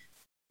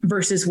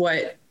versus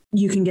what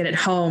you can get at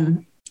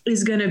home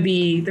is going to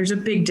be, there's a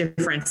big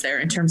difference there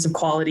in terms of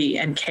quality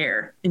and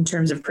care in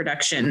terms of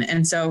production.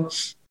 And so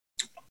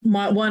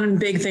one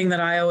big thing that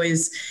I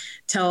always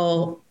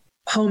tell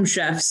home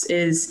chefs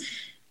is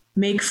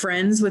make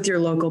friends with your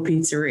local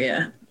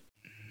pizzeria,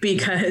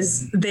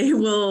 because they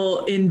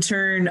will in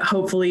turn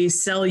hopefully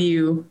sell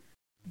you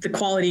the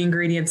quality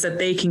ingredients that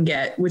they can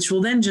get, which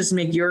will then just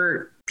make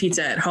your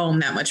pizza at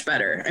home that much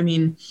better. I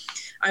mean,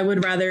 I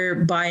would rather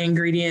buy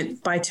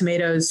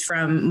tomatoes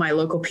from my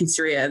local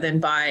pizzeria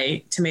than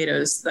buy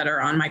tomatoes that are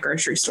on my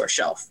grocery store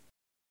shelf.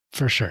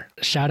 For sure.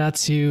 Shout out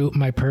to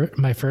my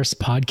first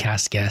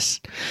podcast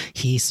guest.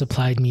 He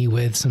supplied me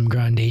with some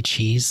grande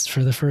cheese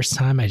for the first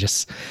time. I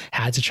just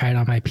had to try it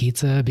on my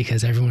pizza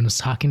because everyone was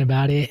talking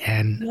about it.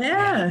 And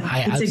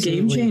it's a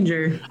game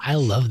changer. I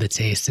love the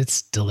taste.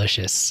 It's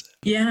delicious.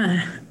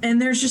 Yeah. And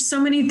there's just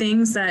so many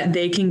things that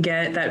they can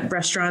get, that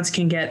restaurants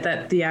can get,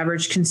 that the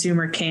average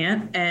consumer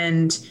can't.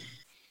 And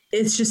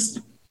it's just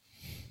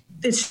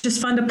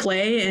fun to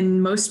play.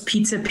 And most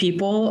pizza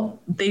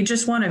people, they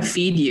just want to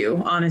feed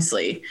you,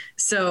 honestly.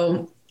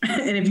 So,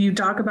 and if you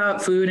talk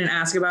about food and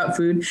ask about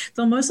food,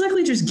 they'll most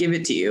likely just give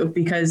it to you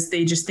because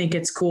they just think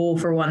it's cool,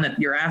 for one, that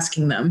you're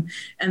asking them.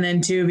 And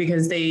then two,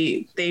 because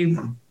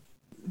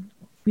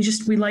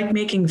we like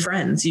making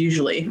friends.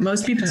 Usually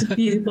most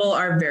people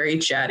are very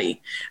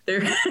chatty.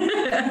 They're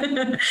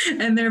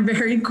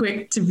very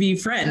quick to be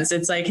friends.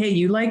 It's like, hey,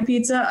 you like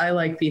pizza? I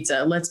like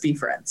pizza. Let's be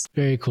friends.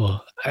 Very cool.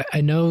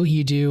 I know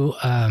you do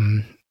a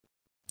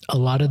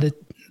lot of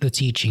the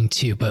teaching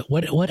too, but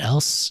what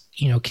else,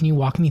 can you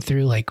walk me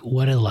through like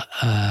what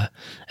a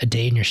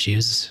day in your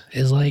shoes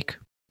is like?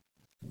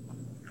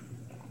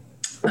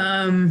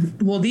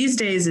 Well, these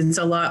days it's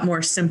a lot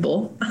more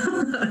simple,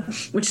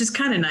 which is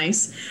kind of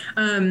nice.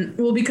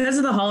 Well, because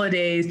of the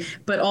holidays,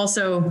 but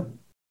also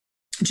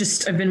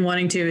just I've been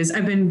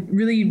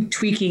really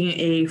tweaking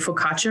a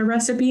focaccia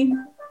recipe.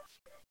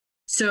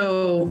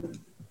 So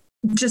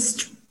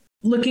just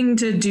looking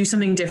to do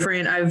something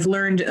different. I've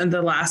learned in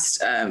the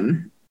last, I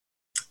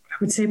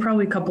would say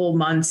probably a couple of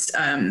months,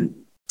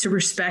 to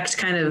respect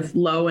kind of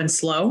low and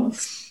slow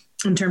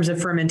in terms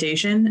of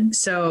fermentation.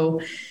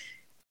 So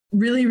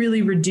really,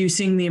 really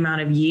reducing the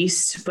amount of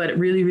yeast, but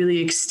really, really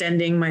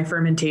extending my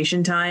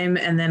fermentation time.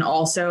 And then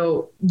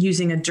also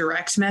using a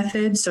direct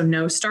method, so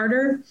no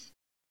starter,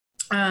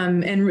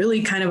 and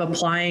really kind of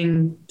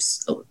applying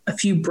a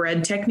few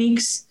bread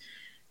techniques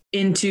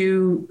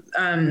into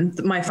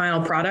my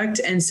final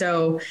product. And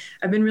so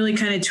I've been really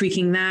kind of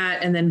tweaking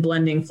that and then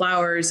blending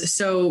flours.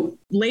 So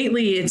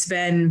lately it's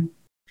been,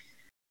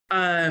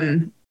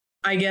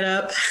 I get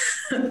up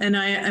and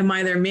I am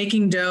either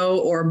making dough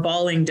or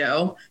balling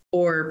dough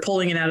or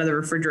pulling it out of the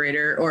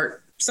refrigerator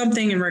or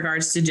something in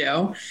regards to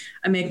dough.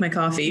 I make my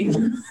coffee.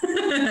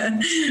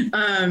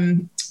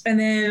 And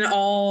then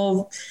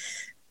I'll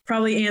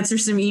probably answer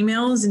some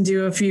emails and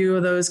do a few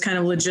of those kind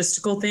of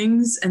logistical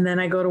things. And then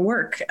I go to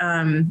work.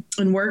 And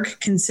work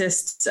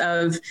consists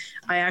of,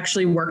 I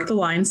actually work the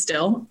line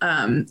still.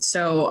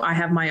 So I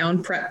have my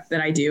own prep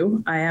that I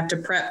do. I have to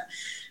prep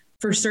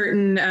for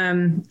certain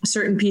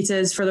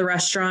pizzas for the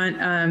restaurant,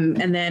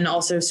 and then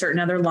also certain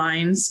other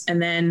lines. And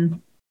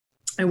then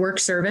I work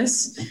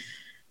service,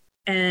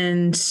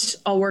 and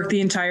I'll work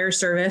the entire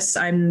service.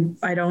 I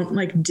don't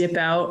like dip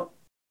out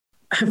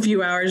a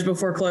few hours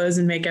before close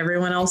and make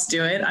everyone else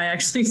do it. I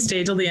actually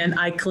stay till the end.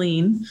 I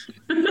clean.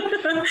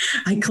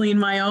 I clean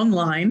my own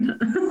line.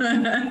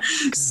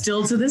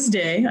 Still to this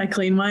day, I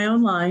clean my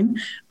own line.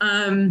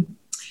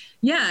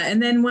 Yeah,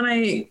 and then when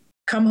I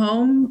come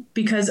home,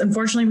 because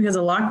unfortunately because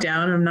of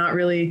lockdown, I'm not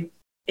really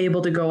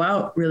able to go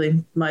out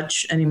really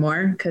much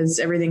anymore because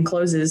everything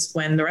closes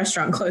when the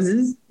restaurant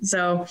closes.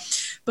 So,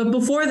 but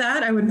before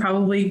that, I would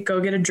probably go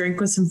get a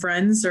drink with some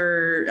friends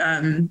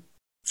or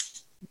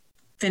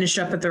finish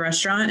up at the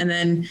restaurant. And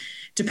then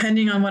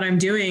depending on what I'm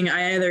doing,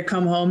 I either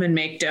come home and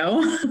make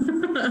dough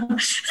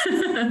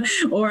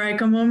or I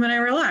come home and I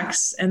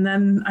relax, and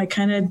then I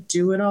kind of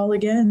do it all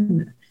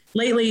again.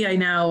 Lately, I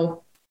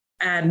now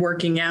add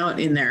working out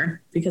in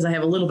there because I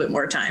have a little bit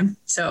more time.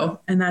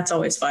 So, and that's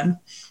always fun.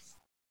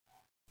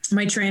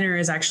 My trainer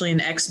is actually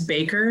an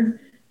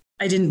ex-baker.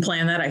 I didn't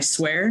plan that, I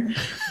swear.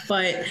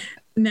 But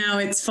now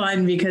it's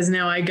fun because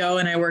now I go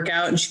and I work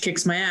out and she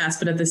kicks my ass.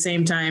 But at the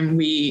same time,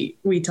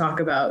 we talk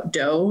about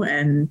dough,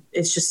 and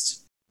it's just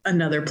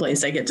another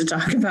place I get to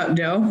talk about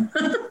dough.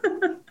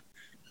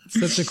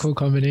 Such a cool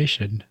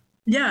combination.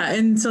 Yeah.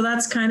 And so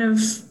that's kind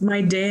of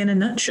my day in a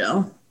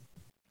nutshell.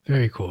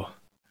 Very cool.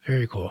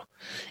 Very cool.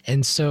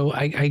 And so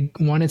I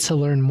wanted to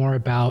learn more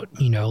about,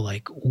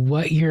 like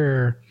what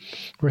your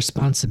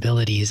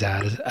responsibilities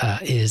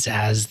is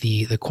as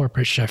the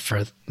corporate chef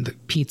for the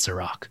Pizza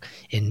Rock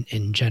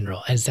in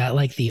general. Is that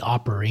like the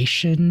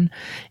operation?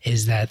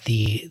 Is that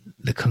the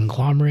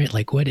conglomerate?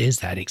 Like, what is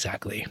that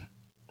exactly?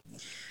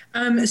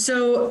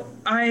 So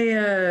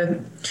I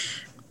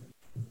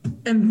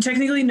am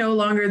technically no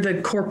longer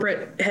the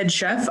corporate head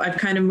chef. I've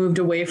kind of moved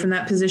away from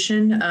that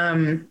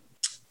position.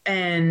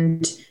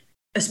 And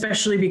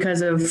especially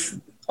because of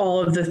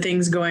all of the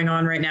things going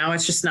on right now,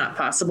 it's just not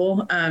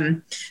possible.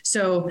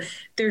 So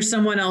there's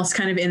someone else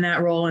kind of in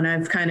that role, and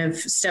I've kind of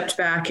stepped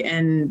back,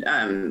 and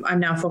I'm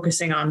now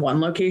focusing on one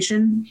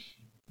location.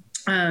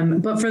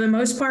 But for the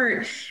most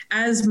part,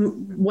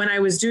 when I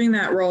was doing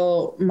that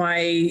role,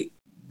 my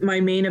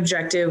main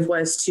objective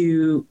was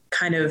to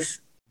kind of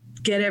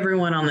get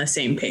everyone on the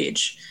same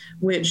page,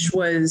 which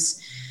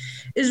is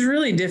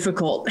really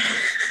difficult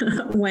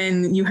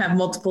when you have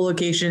multiple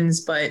locations,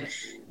 but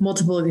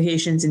multiple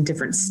locations in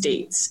different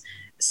states.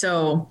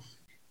 So,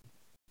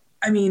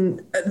 I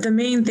mean, the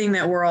main thing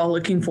that we're all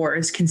looking for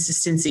is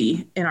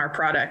consistency in our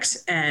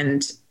products,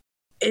 and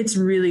it's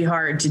really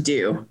hard to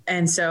do.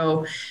 And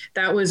so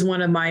that was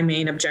one of my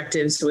main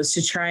objectives, was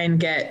to try and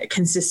get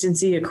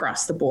consistency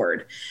across the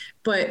board,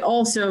 but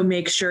also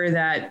make sure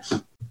that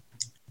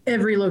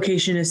every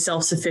location is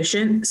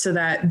self-sufficient so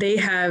that they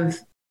have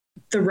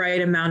the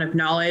right amount of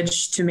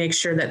knowledge to make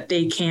sure that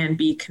they can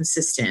be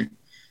consistent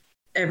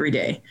every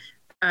day.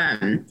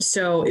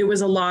 So it was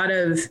a lot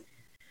of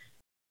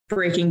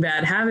breaking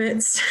bad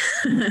habits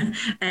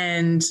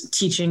and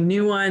teaching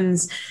new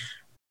ones.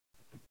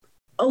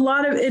 A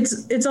lot of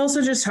it's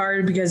also just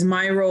hard because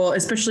my role,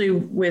 especially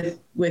with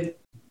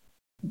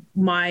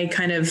my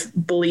kind of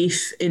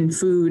belief in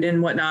food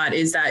and whatnot,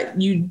 is that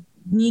you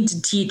need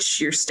to teach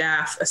your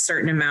staff a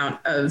certain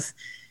amount of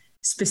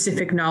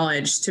specific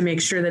knowledge to make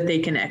sure that they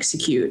can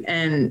execute.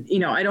 And,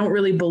 I don't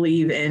really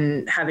believe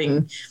in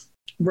having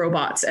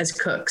robots as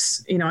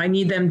cooks. I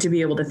need them to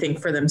be able to think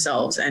for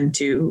themselves and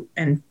to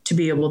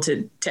be able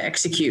to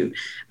execute,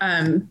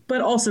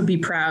 but also be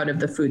proud of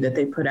the food that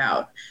they put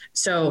out.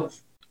 So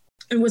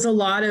it was a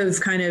lot of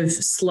kind of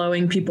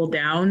slowing people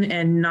down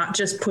and not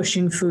just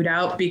pushing food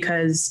out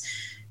because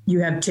you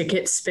have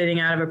tickets spitting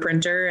out of a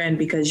printer and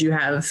because you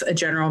have a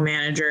general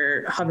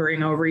manager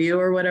hovering over you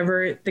or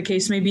whatever the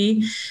case may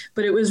be.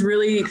 But it was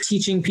really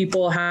teaching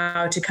people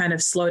how to kind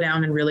of slow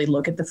down and really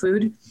look at the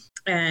food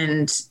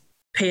and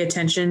pay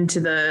attention to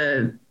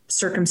the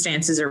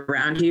circumstances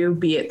around you,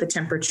 be it the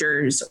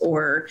temperatures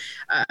or,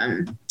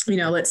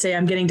 let's say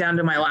I'm getting down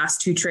to my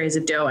last 2 trays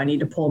of dough. I need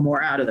to pull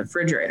more out of the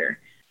refrigerator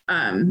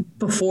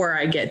before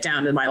I get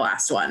down to my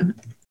last one,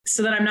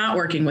 so that I'm not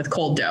working with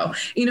cold dough,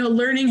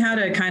 learning how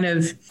to kind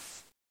of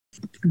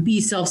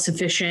be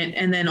self-sufficient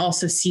and then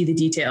also see the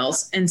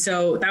details. And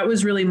so that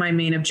was really my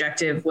main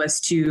objective, was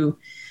to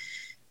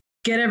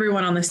get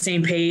everyone on the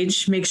same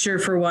page, make sure,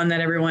 for one, that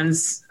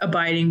everyone's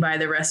abiding by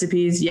the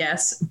recipes.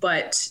 Yes.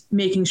 But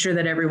making sure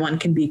that everyone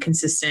can be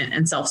consistent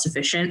and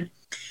self-sufficient.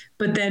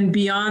 But then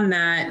beyond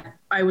that,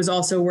 I was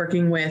also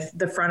working with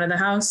the front of the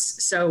house.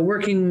 So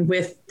working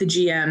with the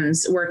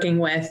GMs, working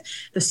with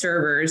the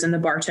servers and the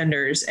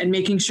bartenders, and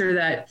making sure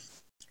that,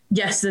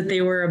 yes, that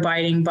they were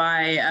abiding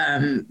by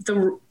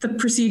the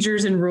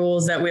procedures and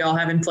rules that we all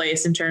have in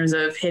place in terms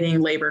of hitting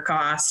labor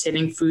costs,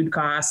 hitting food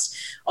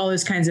costs, all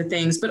those kinds of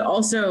things, but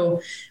also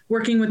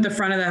working with the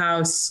front of the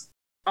house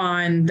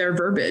on their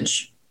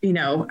verbiage.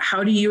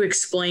 How do you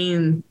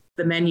explain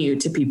the menu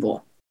to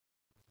people?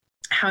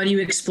 How do you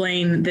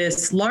explain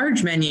this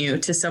large menu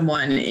to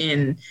someone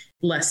in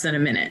less than a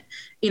minute?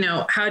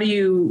 How do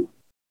you,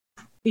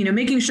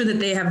 making sure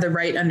that they have the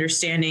right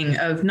understanding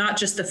of not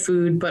just the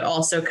food, but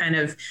also kind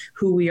of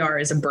who we are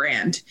as a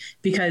brand,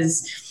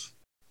 because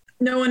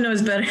no one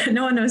knows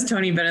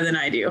Tony better than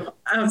I do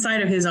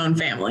outside of his own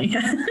family.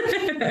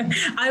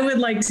 I would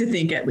like to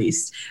think, at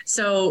least.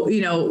 So,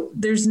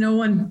 there's no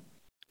one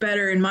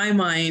better in my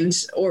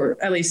mind, or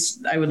at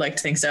least I would like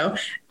to think so,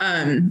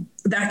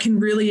 that can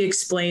really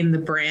explain the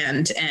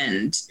brand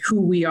and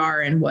who we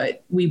are and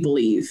what we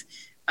believe.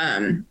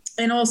 And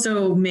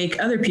also make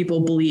other people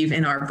believe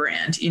in our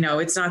brand.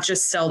 It's not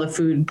just sell the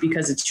food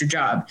because it's your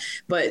job,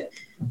 but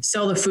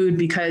sell the food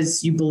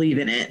because you believe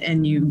in it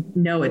and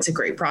it's a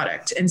great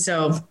product. And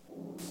so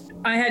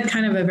I had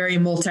kind of a very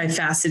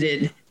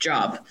multifaceted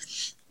job.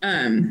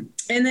 And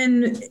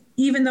then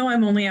even though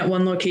I'm only at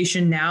one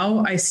location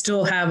now, I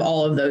still have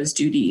all of those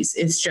duties.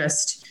 It's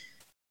just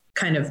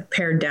kind of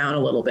pared down a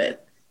little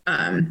bit.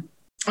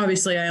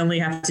 Obviously, I only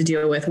have to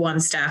deal with one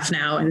staff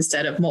now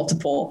instead of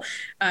multiple.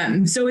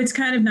 So it's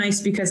kind of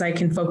nice because I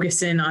can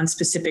focus in on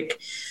specific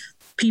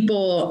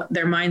people,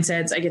 their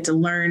mindsets. I get to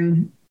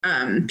learn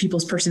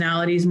people's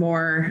personalities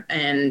more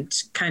and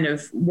kind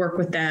of work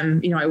with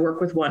them. I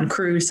work with one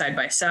crew side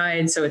by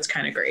side, so it's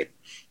kind of great.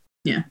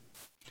 Yeah.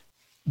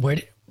 Where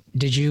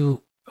did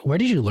you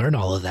learn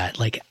all of that?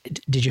 Like,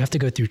 did you have to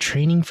go through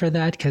training for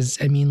that? Because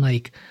I mean,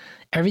 like,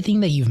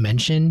 everything that you've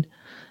mentioned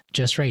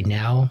just right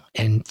now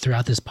and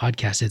throughout this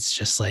podcast, it's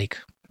just like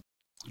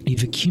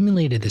you've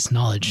accumulated this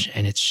knowledge,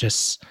 and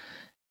it's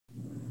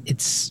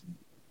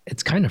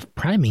kind of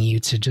priming you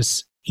to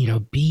just,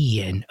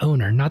 be an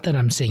owner. Not that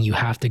I'm saying you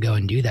have to go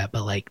and do that,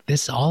 but like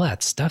all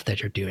that stuff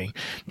that you're doing,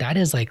 that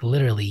is like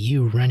literally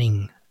you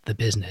running the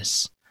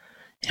business.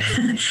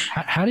 And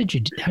how did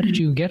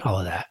you get all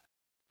of that?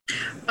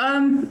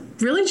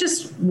 Really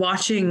just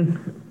watching.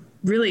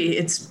 Really,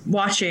 it's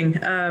watching.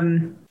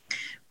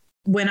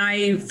 When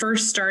I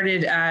first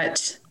started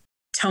at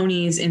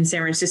Tony's in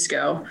San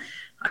Francisco,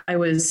 I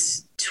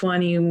was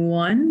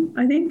 21,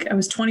 I think. I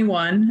was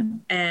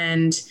 21,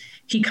 and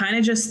he kind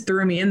of just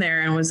threw me in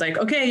there and was like,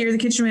 okay, you're the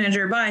kitchen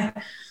manager, bye.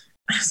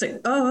 I was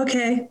like, oh,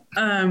 okay.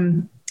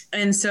 And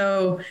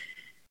so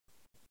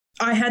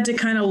I had to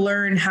kind of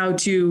learn how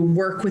to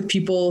work with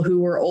people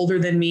who were older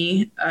than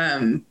me,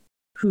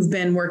 who've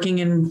been working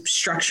in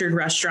structured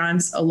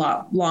restaurants a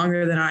lot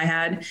longer than I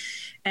had.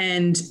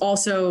 And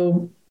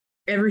also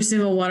every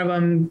single one of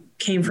them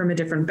came from a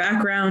different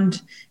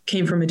background,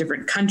 came from a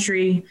different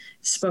country,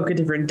 spoke a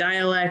different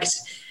dialect.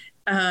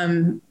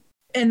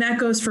 And that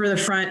goes for the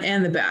front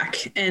and the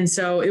back. And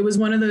so it was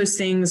one of those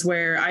things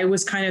where I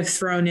was kind of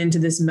thrown into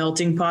this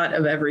melting pot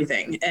of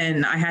everything.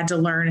 And I had to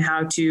learn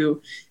how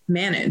to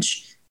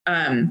manage,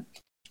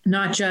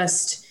 not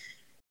just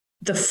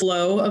the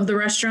flow of the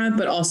restaurant,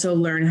 but also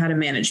learn how to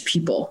manage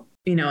people,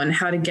 and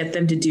how to get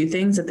them to do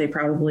things that they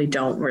probably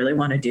don't really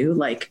want to do,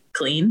 like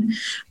clean.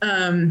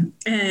 And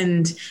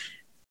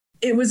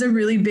it was a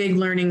really big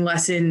learning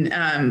lesson.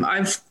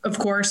 I've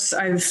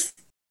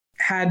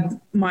had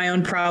my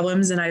own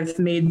problems and I've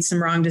made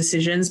some wrong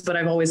decisions, but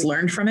I've always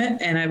learned from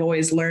it. And I've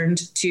always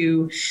learned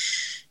to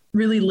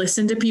really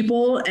listen to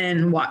people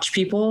and watch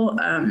people.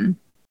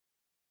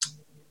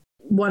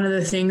 One of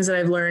the things that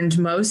I've learned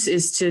most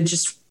is to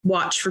just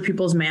watch for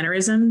people's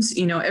mannerisms.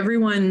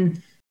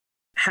 Everyone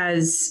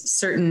has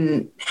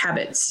certain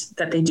habits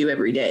that they do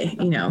every day.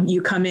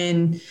 You come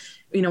in,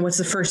 what's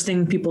the first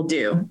thing people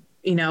do,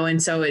 and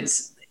so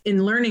it's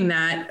in learning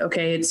that,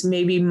 okay, it's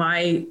maybe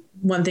my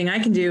one thing I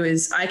can do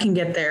is I can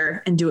get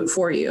there and do it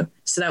for you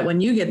so that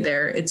when you get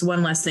there, it's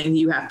one less thing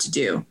you have to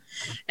do.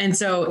 And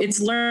so it's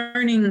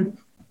learning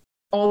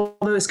all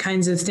those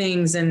kinds of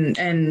things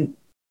and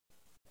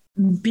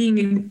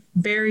being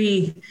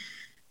very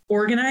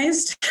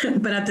organized,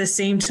 but at the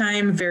same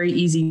time, very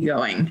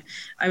easygoing.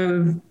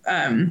 I'm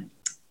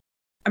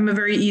a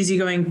very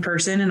easygoing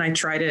person, and I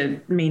try to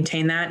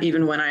maintain that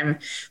even when I'm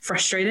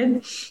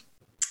frustrated.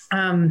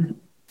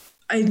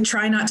 I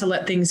try not to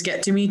let things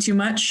get to me too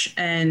much.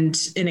 And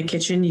in a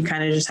kitchen, you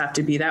kind of just have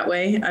to be that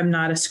way. I'm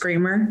not a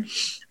screamer.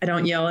 I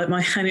don't yell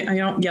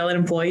at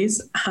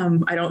employees.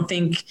 I don't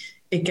think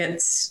it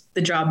gets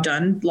the job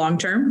done long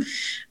term.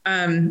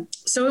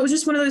 So it was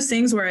just one of those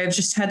things where I've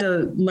just had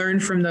to learn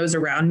from those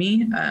around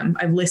me.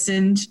 I've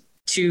listened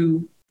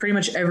to pretty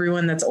much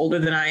everyone that's older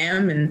than I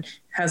am and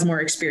has more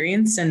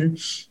experience, and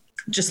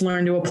just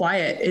learn to apply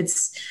it.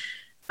 It's,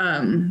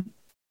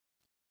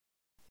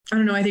 I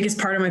don't know. I think it's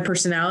part of my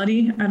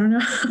personality. I don't know.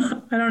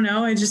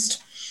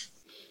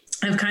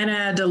 I've kind of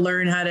had to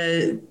learn how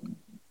to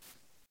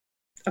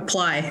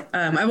apply.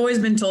 I've always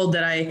been told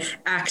that I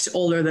act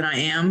older than I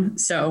am.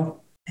 So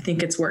I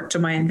think it's worked to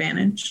my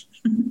advantage.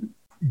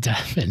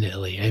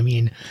 Definitely. I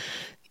mean,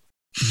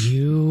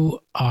 you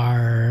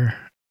are,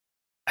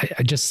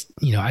 I just,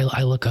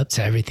 I look up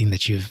to everything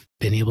that you've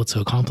been able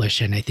to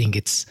accomplish. And I think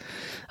it's,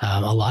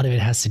 a lot of it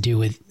has to do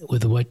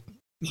with what,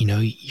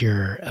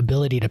 your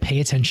ability to pay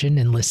attention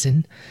and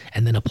listen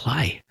and then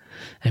apply.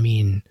 I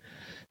mean,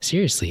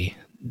 seriously,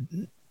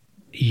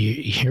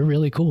 you're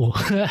really cool.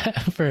 I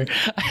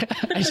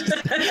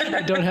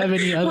don't have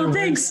any other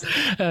words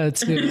to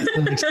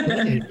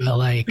explain it, but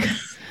like,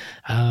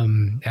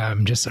 I'm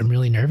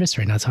really nervous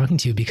right now talking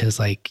to you because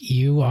like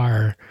you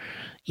are,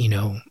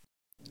 I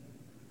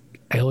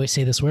always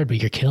say this word, but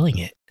you're killing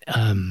it.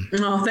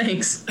 Oh,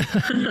 thanks. I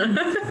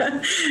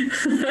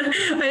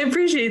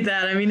appreciate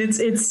that. I mean,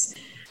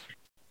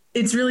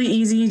 it's really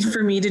easy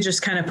for me to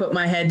just kind of put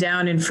my head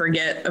down and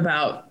forget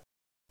about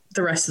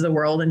the rest of the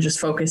world and just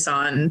focus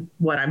on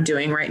what I'm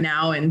doing right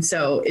now. And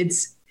so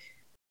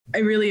I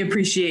really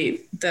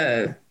appreciate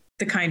the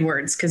kind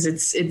words, because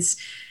it's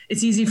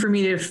easy for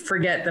me to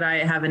forget that I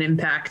have an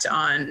impact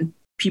on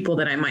people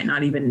that I might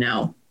not even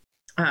know.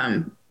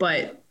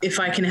 But if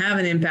I can have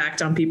an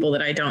impact on people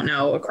that I don't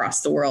know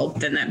across the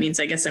world, then that means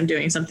I guess I'm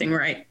doing something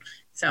right.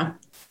 So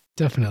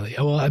Definitely.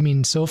 Well, I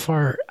mean, so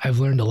far I've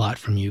learned a lot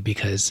from you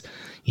because,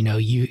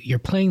 you're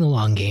playing the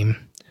long game.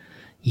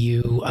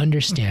 You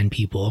understand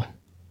people.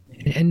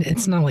 And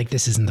it's not like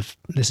this is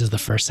the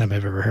first time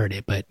I've ever heard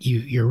it, but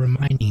you're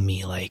reminding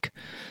me like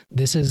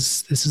this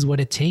is what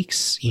it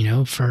takes,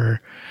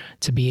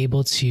 to be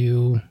able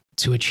to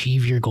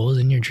achieve your goals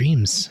and your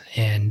dreams.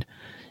 And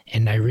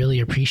I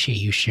really appreciate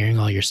you sharing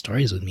all your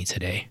stories with me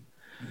today.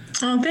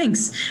 Oh,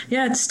 thanks.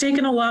 Yeah, it's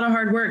taken a lot of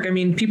hard work. I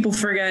mean, people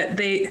forget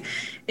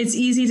it's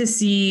easy to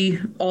see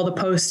all the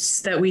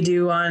posts that we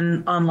do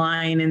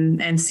online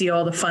and see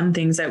all the fun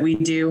things that we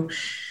do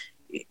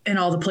and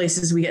all the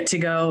places we get to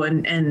go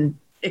and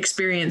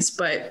experience.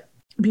 But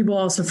people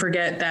also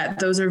forget that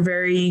those are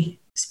very,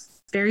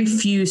 very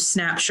few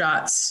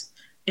snapshots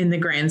in the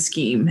grand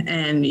scheme.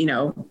 And,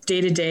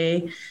 day to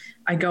day,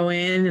 I go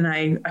in and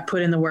I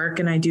put in the work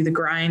and I do the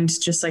grind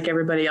just like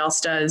everybody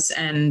else does.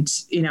 And,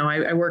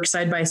 I work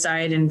side by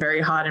side in very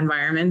hot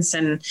environments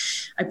and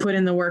I put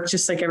in the work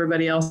just like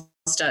everybody else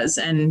does.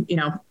 And,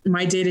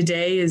 my day to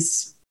day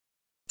is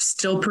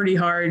still pretty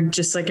hard,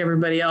 just like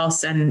everybody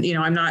else. And,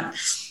 I'm not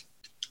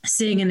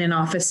sitting in an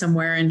office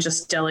somewhere and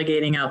just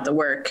delegating out the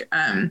work.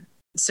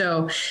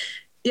 So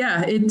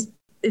yeah,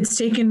 it's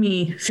taken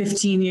me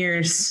 15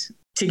 years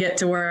to get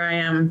to where I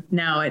am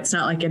now. It's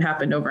not like it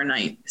happened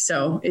overnight.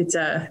 So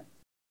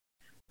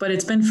but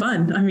it's been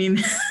fun. I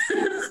mean,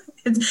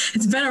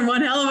 it's been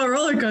one hell of a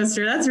roller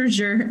coaster. That's for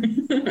sure.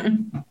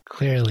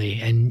 Clearly.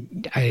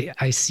 And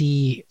I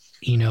see,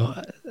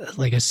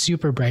 like a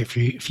super bright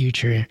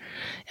future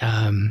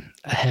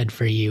ahead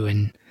for you,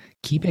 and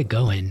keep it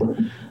going.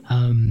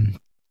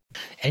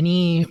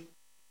 Any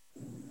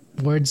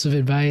words of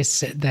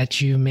advice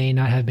that you may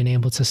not have been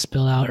able to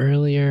spill out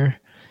earlier?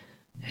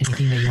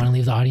 Anything that you want to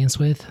leave the audience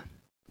with?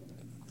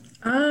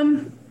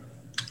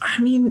 I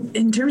mean,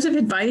 in terms of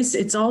advice,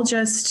 it's all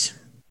just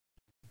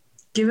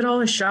give it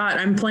all a shot.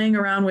 I'm playing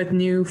around with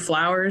new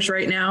flowers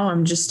right now.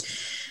 I'm just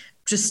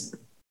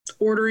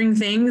ordering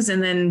things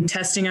and then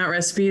testing out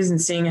recipes and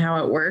seeing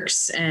how it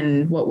works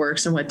and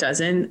what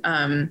doesn't.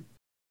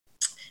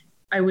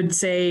 I would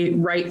say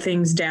write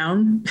things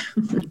down.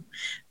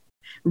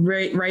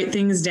 Write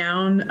things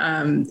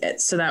down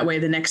so that way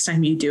the next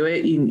time you do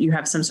it, you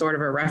have some sort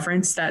of a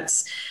reference.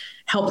 That's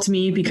helped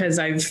me because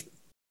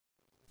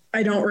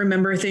I don't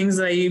remember things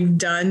that I've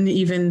done.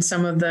 Even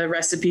some of the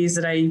recipes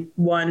that I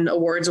won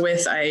awards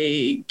with,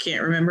 I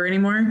can't remember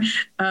anymore.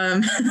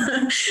 And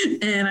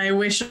I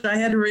wish I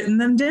had written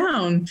them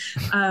down.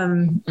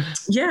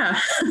 Yeah.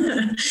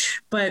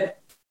 But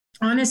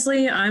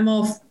honestly,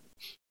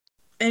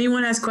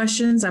 anyone has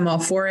questions, I'm all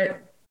for it.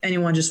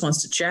 Anyone just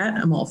wants to chat,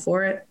 I'm all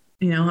for it.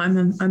 I'm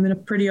in a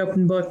pretty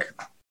open book.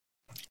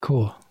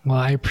 Cool. Well,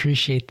 I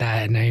appreciate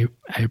that. And I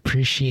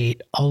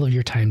appreciate all of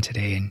your time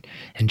today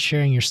and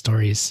sharing your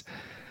stories.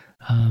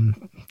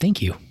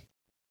 Thank you.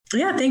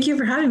 Yeah. Thank you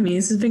for having me.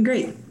 This has been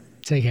great.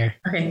 Take care.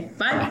 Okay.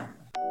 Bye.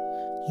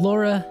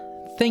 Laura,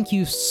 thank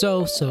you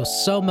so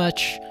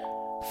much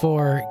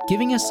for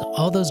giving us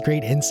all those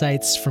great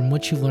insights from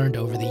what you learned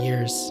over the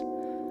years.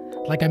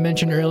 Like I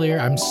mentioned earlier,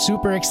 I'm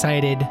super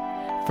excited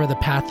for the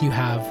path you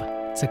have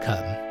to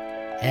come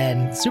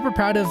and super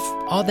proud of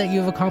all that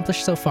you've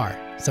accomplished so far.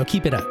 So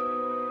keep it up.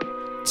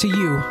 To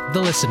you, the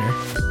listener,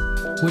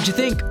 what'd you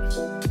think?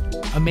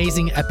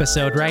 Amazing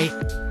episode, right?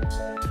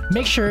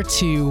 Make sure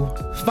to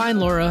find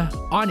Laura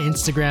on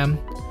Instagram.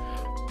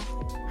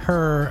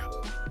 Her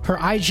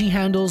IG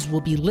handles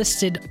will be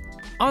listed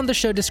on the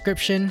show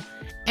description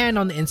and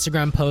on the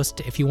Instagram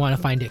post if you want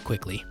to find it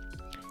quickly.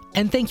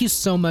 And thank you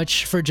so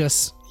much for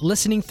just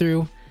listening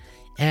through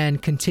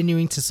and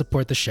continuing to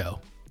support the show.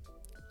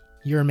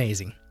 You're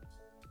amazing.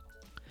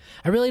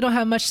 I really don't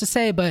have much to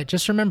say, but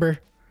just remember,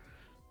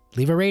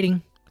 leave a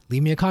rating,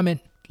 leave me a comment.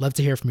 Love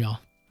to hear from y'all.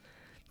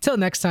 Till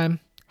next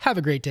time, have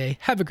a great day,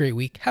 have a great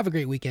week, have a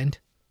great weekend.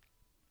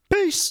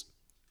 Peace.